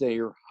 but they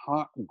are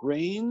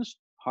grains,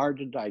 hard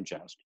to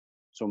digest.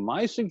 So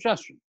my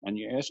suggestion, and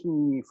you're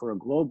asking me for a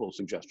global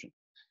suggestion,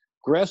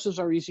 grasses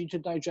are easy to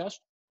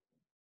digest,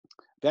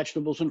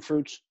 vegetables and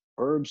fruits,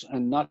 herbs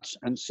and nuts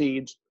and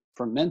seeds,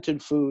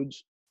 fermented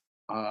foods,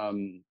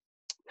 um,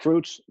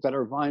 fruits that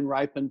are vine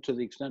ripened to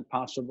the extent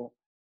possible,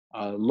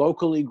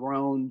 locally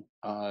grown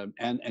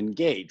and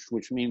engaged,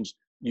 which means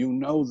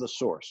the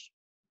source.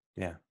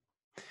 Yeah.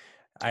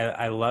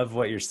 I love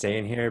what you're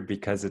saying here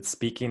because it's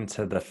speaking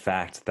to the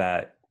fact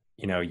that,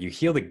 you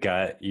heal the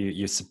gut,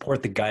 you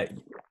support the gut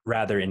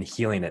rather in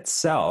healing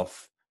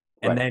itself,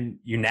 and Right. then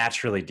you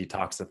naturally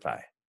detoxify.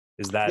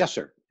 Is Yes, that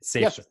sir.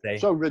 safe Yes, to sir. say?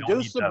 So You don't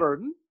reduce need the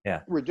burden,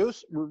 yeah,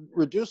 reduce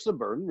the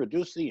burden,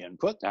 reduce the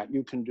input that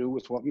you can do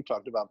with what we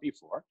talked about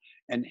before.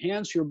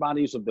 Enhance your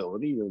body's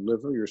ability, your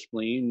liver, your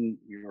spleen,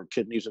 your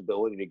kidneys'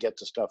 ability to get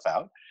the stuff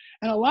out.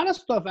 And a lot of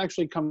stuff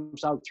actually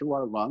comes out through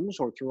our lungs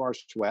or through our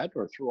sweat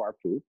or through our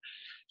poop.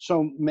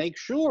 So make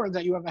sure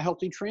that you have a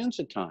healthy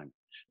transit time.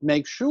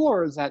 Make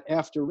sure that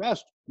after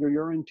rest, your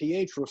urine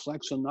pH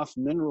reflects enough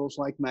minerals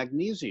like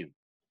magnesium.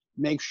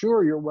 Make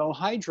sure you're well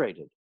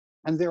hydrated.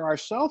 And there are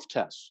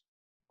self-tests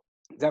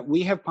that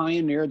we have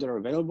pioneered that are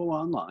available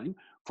online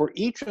for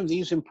each of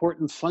these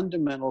important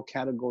fundamental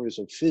categories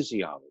of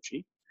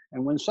physiology.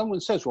 And when someone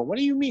says, "Well, what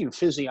do you mean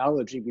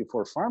physiology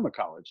before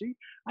pharmacology?"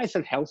 I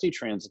said healthy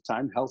transit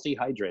time, healthy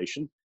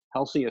hydration,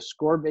 healthy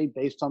ascorbate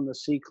based on the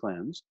C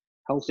cleanse,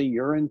 healthy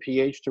urine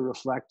pH to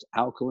reflect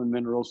alkaline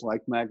minerals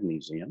like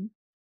magnesium,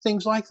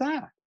 things like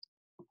that.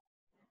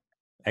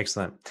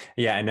 Excellent.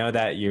 Yeah, I know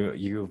that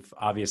you've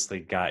obviously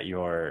got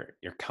your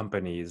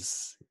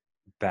companies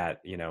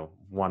that,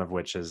 one of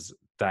which is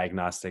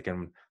diagnostic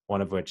and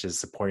one of which is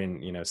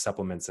supporting,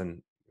 supplements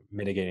and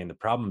mitigating the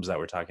problems that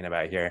we're talking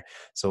about here.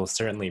 So we'll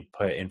certainly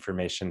put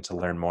information to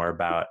learn more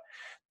about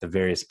the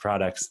various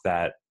products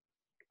that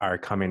are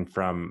coming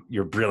from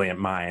your brilliant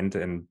mind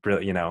and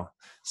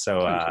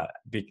so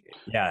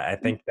yeah, I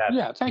think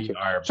that Thank you.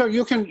 So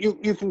you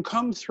can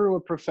come through a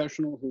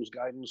professional whose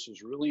guidance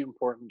is really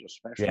important,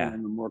 especially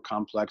in the more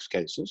complex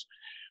cases.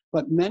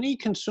 But many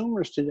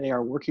consumers today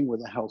are working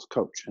with a health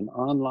coach, an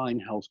online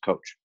health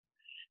coach.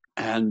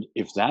 And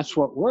if that's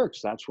what works,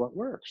 that's what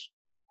works.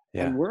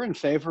 Yeah. And we're in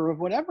favor of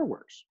whatever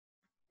works.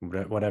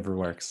 Whatever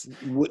works.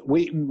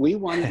 We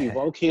want to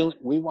evoke healing.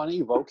 We want to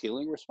evoke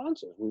healing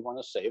responses. We want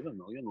to save 1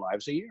 million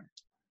lives a year.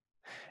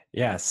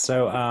 Yeah.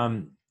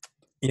 So,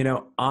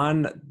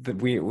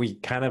 we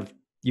kind of,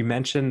 you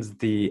mentioned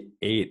the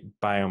 8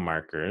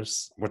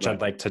 biomarkers, which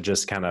I'd like to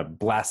just kind of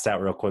blast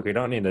out real quick. We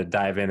don't need to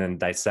dive in and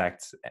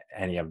dissect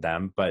any of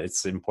them, but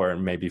it's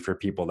important maybe for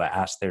people to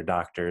ask their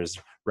doctors,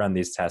 run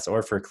these tests,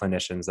 or for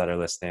clinicians that are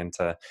listening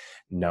to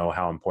know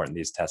how important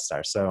these tests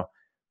are. So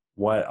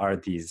what are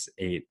these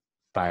 8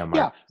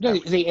 biomarkers? Yeah,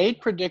 the 8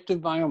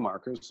 predictive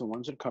biomarkers, the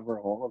ones that cover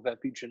all of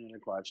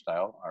epigenetic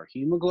lifestyle, are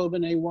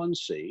hemoglobin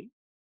A1C,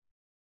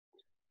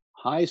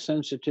 high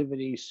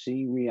sensitivity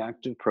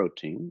C-reactive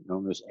protein,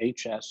 known as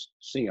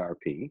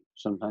hsCRP,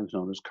 sometimes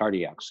known as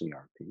cardiac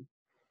CRP,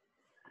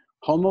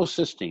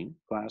 homocysteine,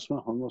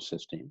 plasma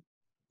homocysteine,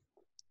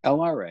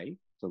 LRA,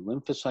 the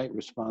lymphocyte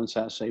response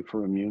assay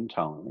for immune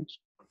tolerance,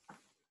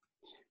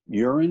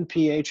 urine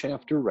pH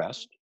after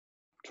rest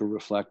to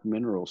reflect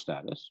mineral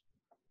status,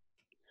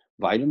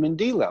 vitamin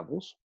D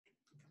levels,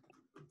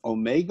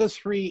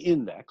 omega-3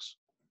 index,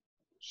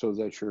 so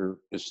that your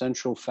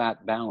essential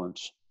fat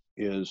balance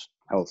is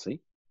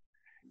healthy.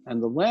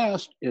 And the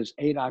last is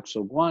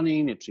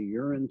 8-oxoguanine. It's a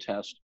urine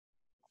test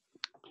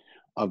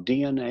of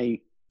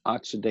DNA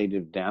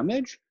oxidative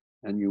damage,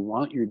 and you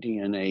want your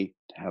DNA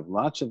to have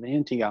lots of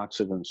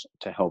antioxidants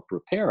to help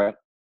repair it.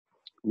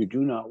 You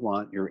do not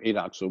want your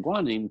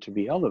 8-oxoguanine to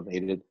be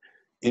elevated,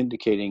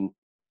 indicating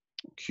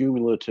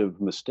cumulative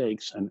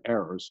mistakes and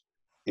errors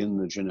in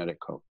the genetic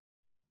code.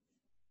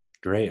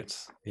 Great.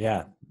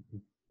 Yeah.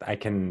 I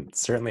can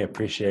certainly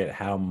appreciate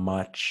how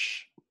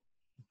much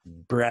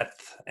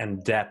breadth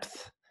and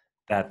depth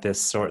that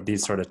these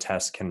sort of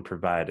tests can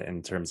provide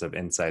in terms of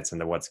insights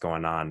into what's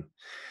going on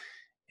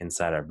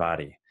inside our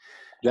body.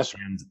 Yes, sir.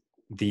 And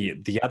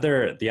the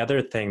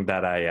other thing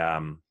that I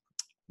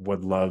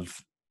would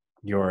love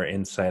your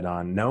insight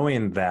on,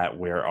 knowing that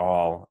we're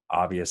all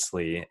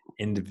obviously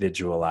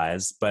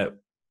individualized, but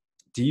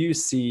do you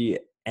see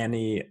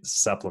any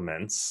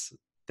supplements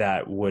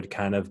that would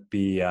kind of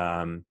be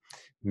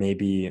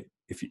maybe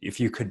if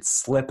you could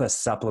slip a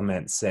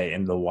supplement, say,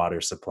 in the water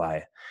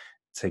supply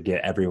to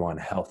get everyone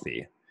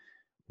healthy,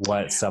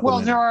 what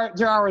supplement? Well,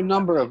 there are a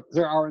number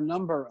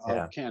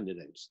of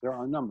candidates. There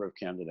are a number of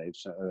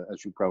candidates,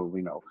 as you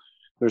probably know.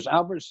 There's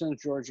Albert St.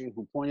 Georgi,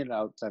 who pointed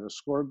out that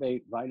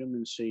ascorbate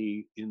vitamin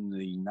C in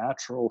the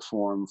natural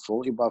form,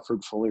 fully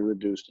buffered, fully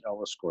reduced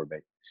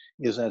L-ascorbate,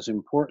 is as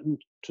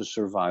important to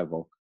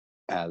survival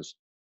as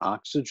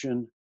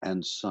oxygen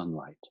and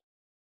sunlight.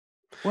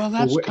 Well,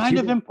 that's kind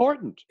of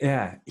important.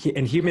 Yeah,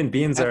 and human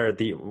beings are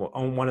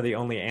one of the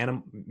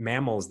only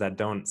mammals that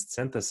don't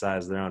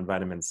synthesize their own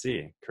vitamin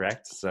C,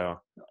 correct? So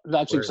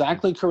that's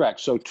exactly correct.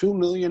 So 2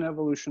 million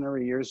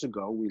evolutionary years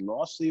ago, we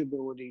lost the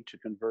ability to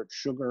convert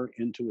sugar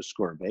into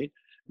ascorbate.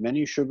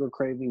 Many sugar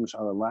cravings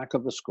are a lack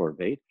of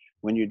ascorbate.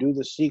 When you do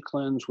the C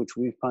cleanse, which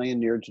we've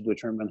pioneered to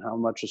determine how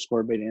much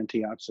ascorbate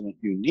antioxidant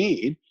you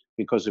need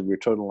because of your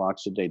total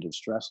oxidative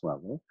stress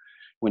level,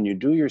 when you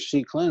do your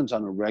C cleanse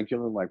on a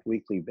regular, like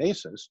weekly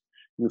basis,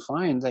 you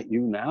find that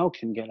you now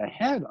can get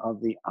ahead of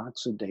the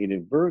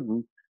oxidative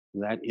burden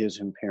that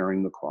is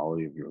impairing the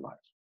quality of your life.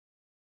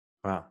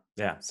 Wow.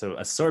 Yeah. So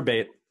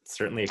ascorbate,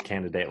 certainly a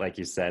candidate, like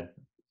you said.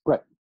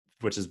 Right.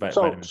 Which is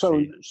vitamin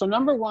C. So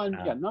number one,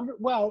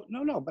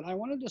 but I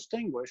want to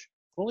distinguish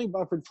fully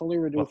buffered, fully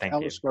reduced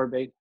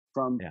L-ascorbate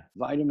from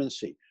vitamin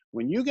C.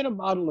 When you get a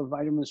bottle of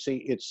vitamin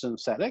C, it's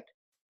synthetic.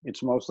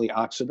 It's mostly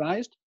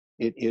oxidized.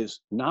 It is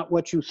not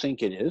what you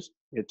think it is.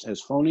 It's as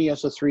phony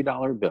as a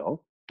 $3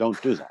 bill.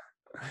 Don't do that.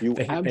 You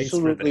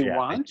absolutely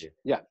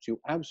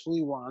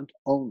want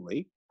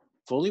only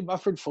fully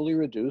buffered, fully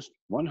reduced,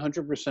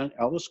 100%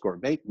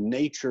 L-ascorbate,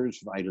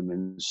 nature's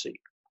vitamin C.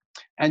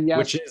 And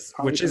yes,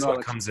 which is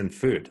what comes in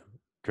food,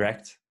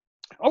 correct?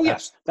 Oh,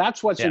 yes,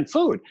 that's what's in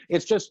food.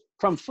 It's just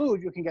from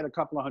food, you can get a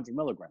couple of 100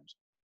 milligrams.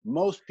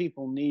 Most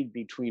people need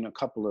between a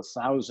couple of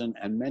thousand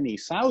and many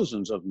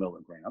thousands of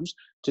milligrams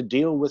to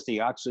deal with the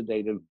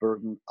oxidative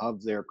burden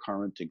of their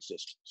current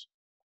existence.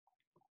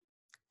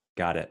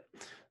 Got it.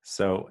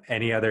 So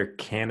any other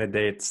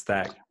candidates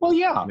that? Well,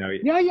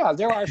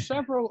 there are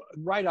several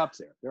right up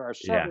there.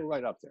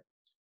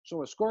 So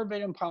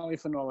ascorbate and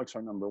polyphenolics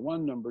are number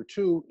one. Number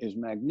two is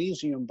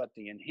magnesium, but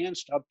the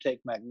enhanced uptake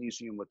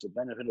magnesium with the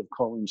benefit of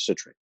choline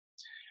citrate.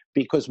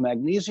 Because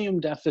magnesium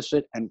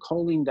deficit and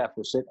choline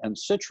deficit and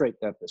citrate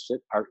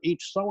deficit are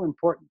each so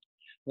important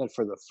that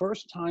for the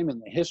first time in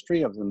the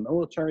history of the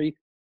military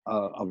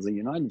of the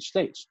United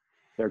States,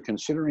 they're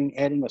considering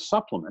adding a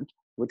supplement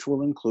which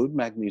will include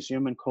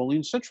magnesium and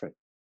choline citrate.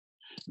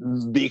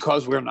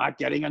 Because we're not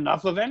getting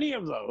enough of any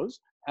of those,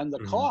 and the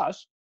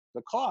cost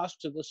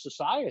to the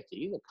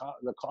society,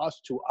 the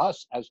cost to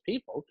us as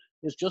people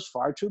is just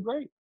far too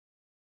great.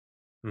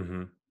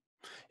 Mm-hmm.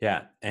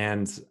 Yeah,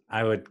 and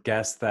I would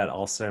guess that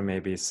also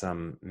maybe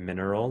some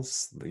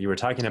minerals. You were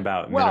talking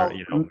about minerals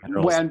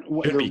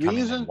should be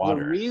coming in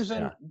water.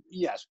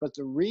 Yes, but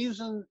the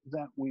reason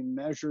that we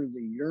measure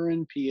the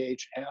urine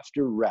pH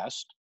after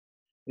rest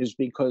is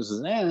because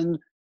then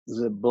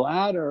the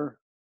bladder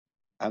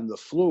and the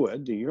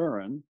fluid, the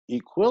urine,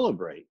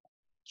 equilibrate.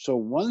 So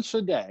once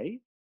a day,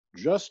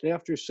 just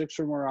after 6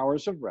 or more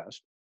hours of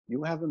rest,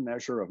 you have a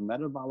measure of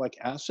metabolic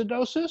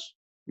acidosis,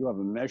 you have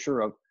a measure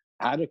of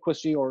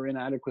adequacy or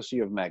inadequacy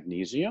of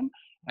magnesium,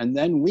 and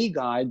then we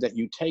guide that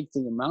you take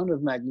the amount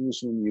of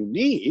magnesium you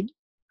need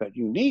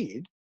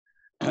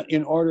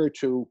in order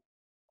to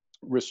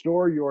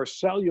restore your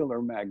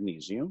cellular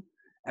magnesium.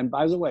 And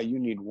by the way, you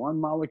need 1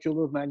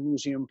 molecule of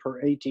magnesium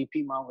per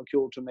ATP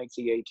molecule to make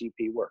the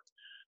ATP work.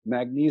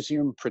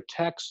 Magnesium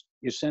protects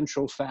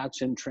essential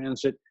fats in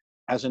transit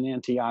as an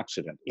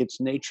antioxidant.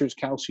 It's nature's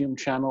calcium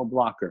channel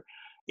blocker.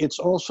 It's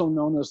also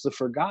known as the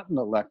forgotten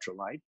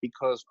electrolyte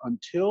because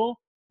until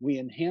we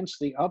enhance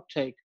the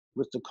uptake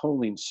with the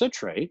choline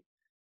citrate,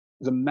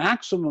 the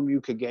maximum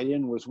you could get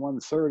in was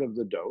 1/3 of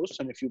the dose.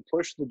 And if you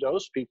push the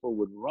dose, people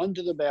would run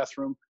to the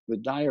bathroom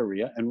with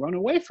diarrhea and run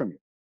away from you.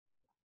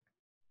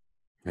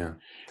 Yeah.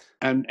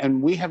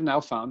 And we have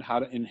now found how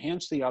to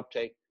enhance the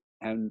uptake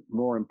and,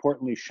 more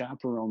importantly,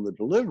 chaperone the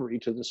delivery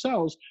to the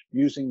cells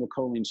using the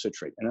choline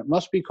citrate. And it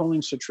must be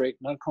choline citrate,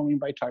 not choline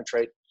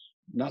bitartrate,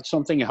 not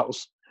something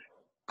else.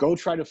 Go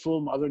try to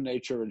fool Mother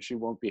Nature and she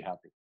won't be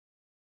happy.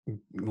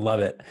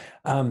 Love it.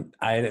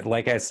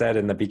 Like I said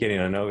in the beginning,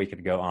 I know we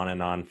could go on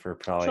and on for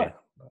probably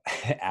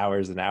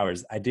hours and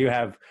hours. I do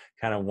have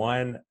kind of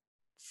one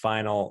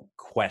final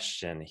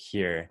question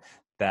here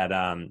that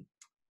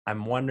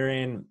I'm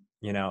wondering,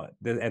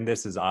 and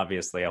this is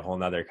obviously a whole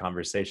nother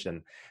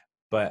conversation,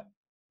 but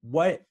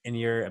what, in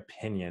your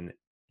opinion,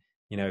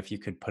 if you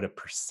could put a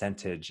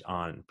percentage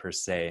on per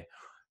se,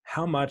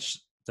 how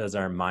much does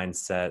our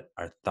mindset,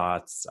 our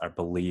thoughts, our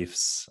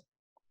beliefs,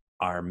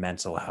 our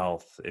mental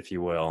health, if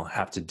you will,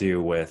 have to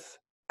do with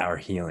our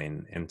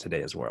healing in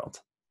today's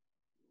world?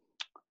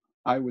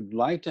 I would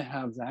like to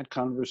have that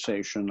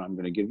conversation. I'm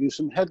going to give you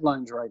some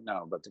headlines right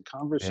now, but the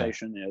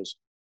conversation is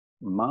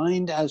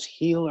Mind as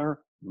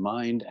Healer,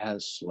 Mind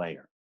as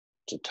Slayer.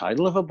 It's a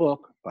title of a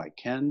book by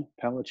Ken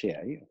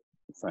Pelletier,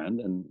 a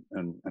friend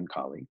and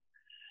colleague.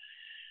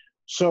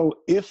 So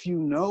if you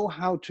know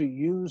how to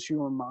use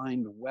your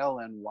mind well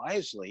and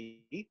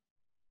wisely,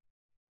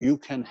 you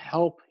can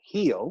help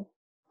heal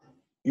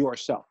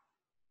yourself.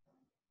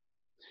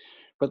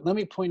 But let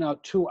me point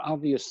out 2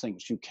 obvious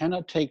things. You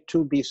cannot take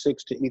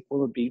 2b6 to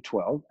equal a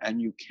b12,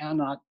 and you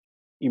cannot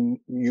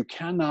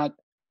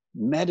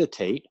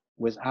meditate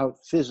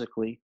without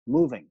physically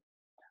moving.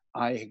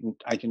 I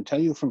can tell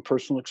you from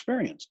personal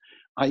experience.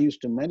 I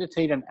used to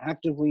meditate and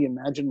actively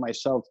imagine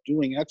myself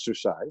doing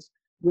exercise,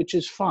 which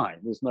is fine.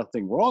 There's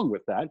nothing wrong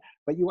with that,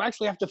 but you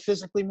actually have to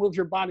physically move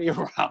your body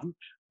around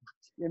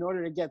in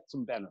order to get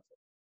some benefit.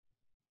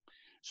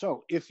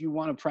 So if you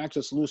want to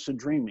practice lucid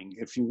dreaming,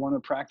 if you want to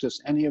practice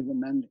any of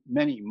the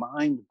many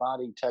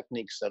mind-body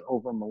techniques that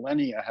over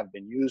millennia have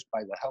been used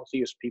by the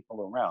healthiest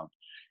people around,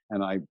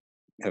 and I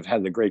have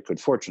had the great good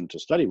fortune to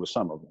study with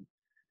some of them,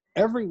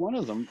 every one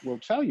of them will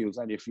tell you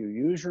that if you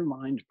use your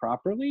mind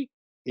properly,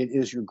 it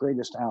is your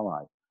greatest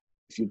ally.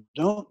 If you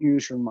don't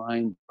use your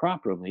mind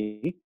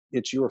properly,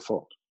 it's your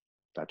fault.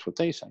 That's what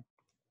they say.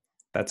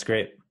 That's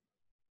great.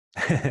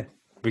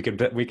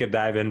 We could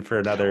dive in for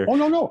another. Oh,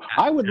 no.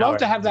 I would love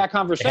to have that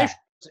conversation.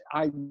 Yeah.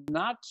 I'm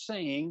not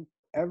saying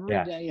every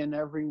day in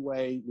every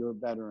way you're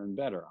better and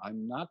better.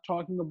 I'm not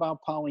talking about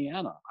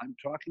Pollyanna. I'm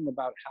talking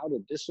about how to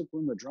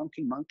discipline the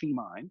drunken monkey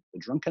mind,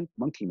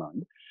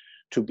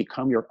 to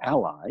become your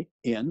ally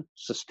in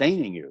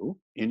sustaining you,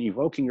 in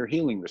evoking your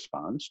healing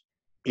response,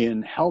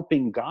 in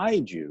helping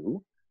guide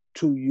you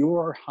to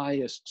your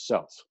highest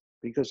self.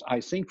 Because I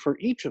think for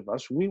each of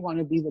us, we want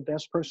to be the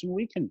best person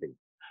we can be.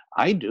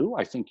 I do.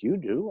 I think you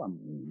do.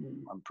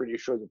 I'm pretty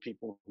sure the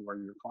people who are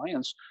your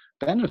clients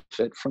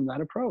benefit from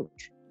that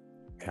approach.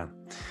 Yeah.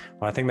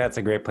 Well, I think that's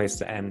a great place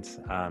to end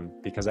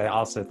because I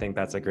also think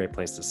that's a great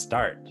place to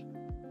start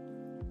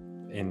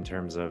in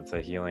terms of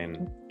the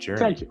healing journey.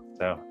 Thank you.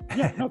 So,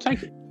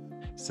 thank you.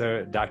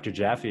 So, Dr.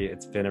 Jaffe,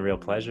 it's been a real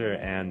pleasure,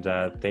 and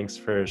thanks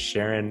for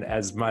sharing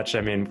as much.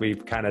 I mean, we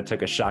kind of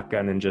took a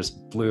shotgun and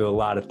just blew a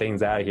lot of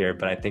things out here,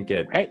 but I think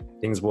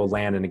things will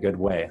land in a good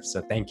way. So,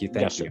 thank you.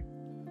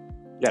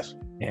 Yes.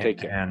 Take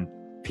care. And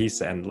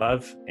peace and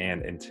love,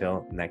 and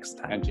until next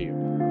time. And to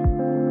you.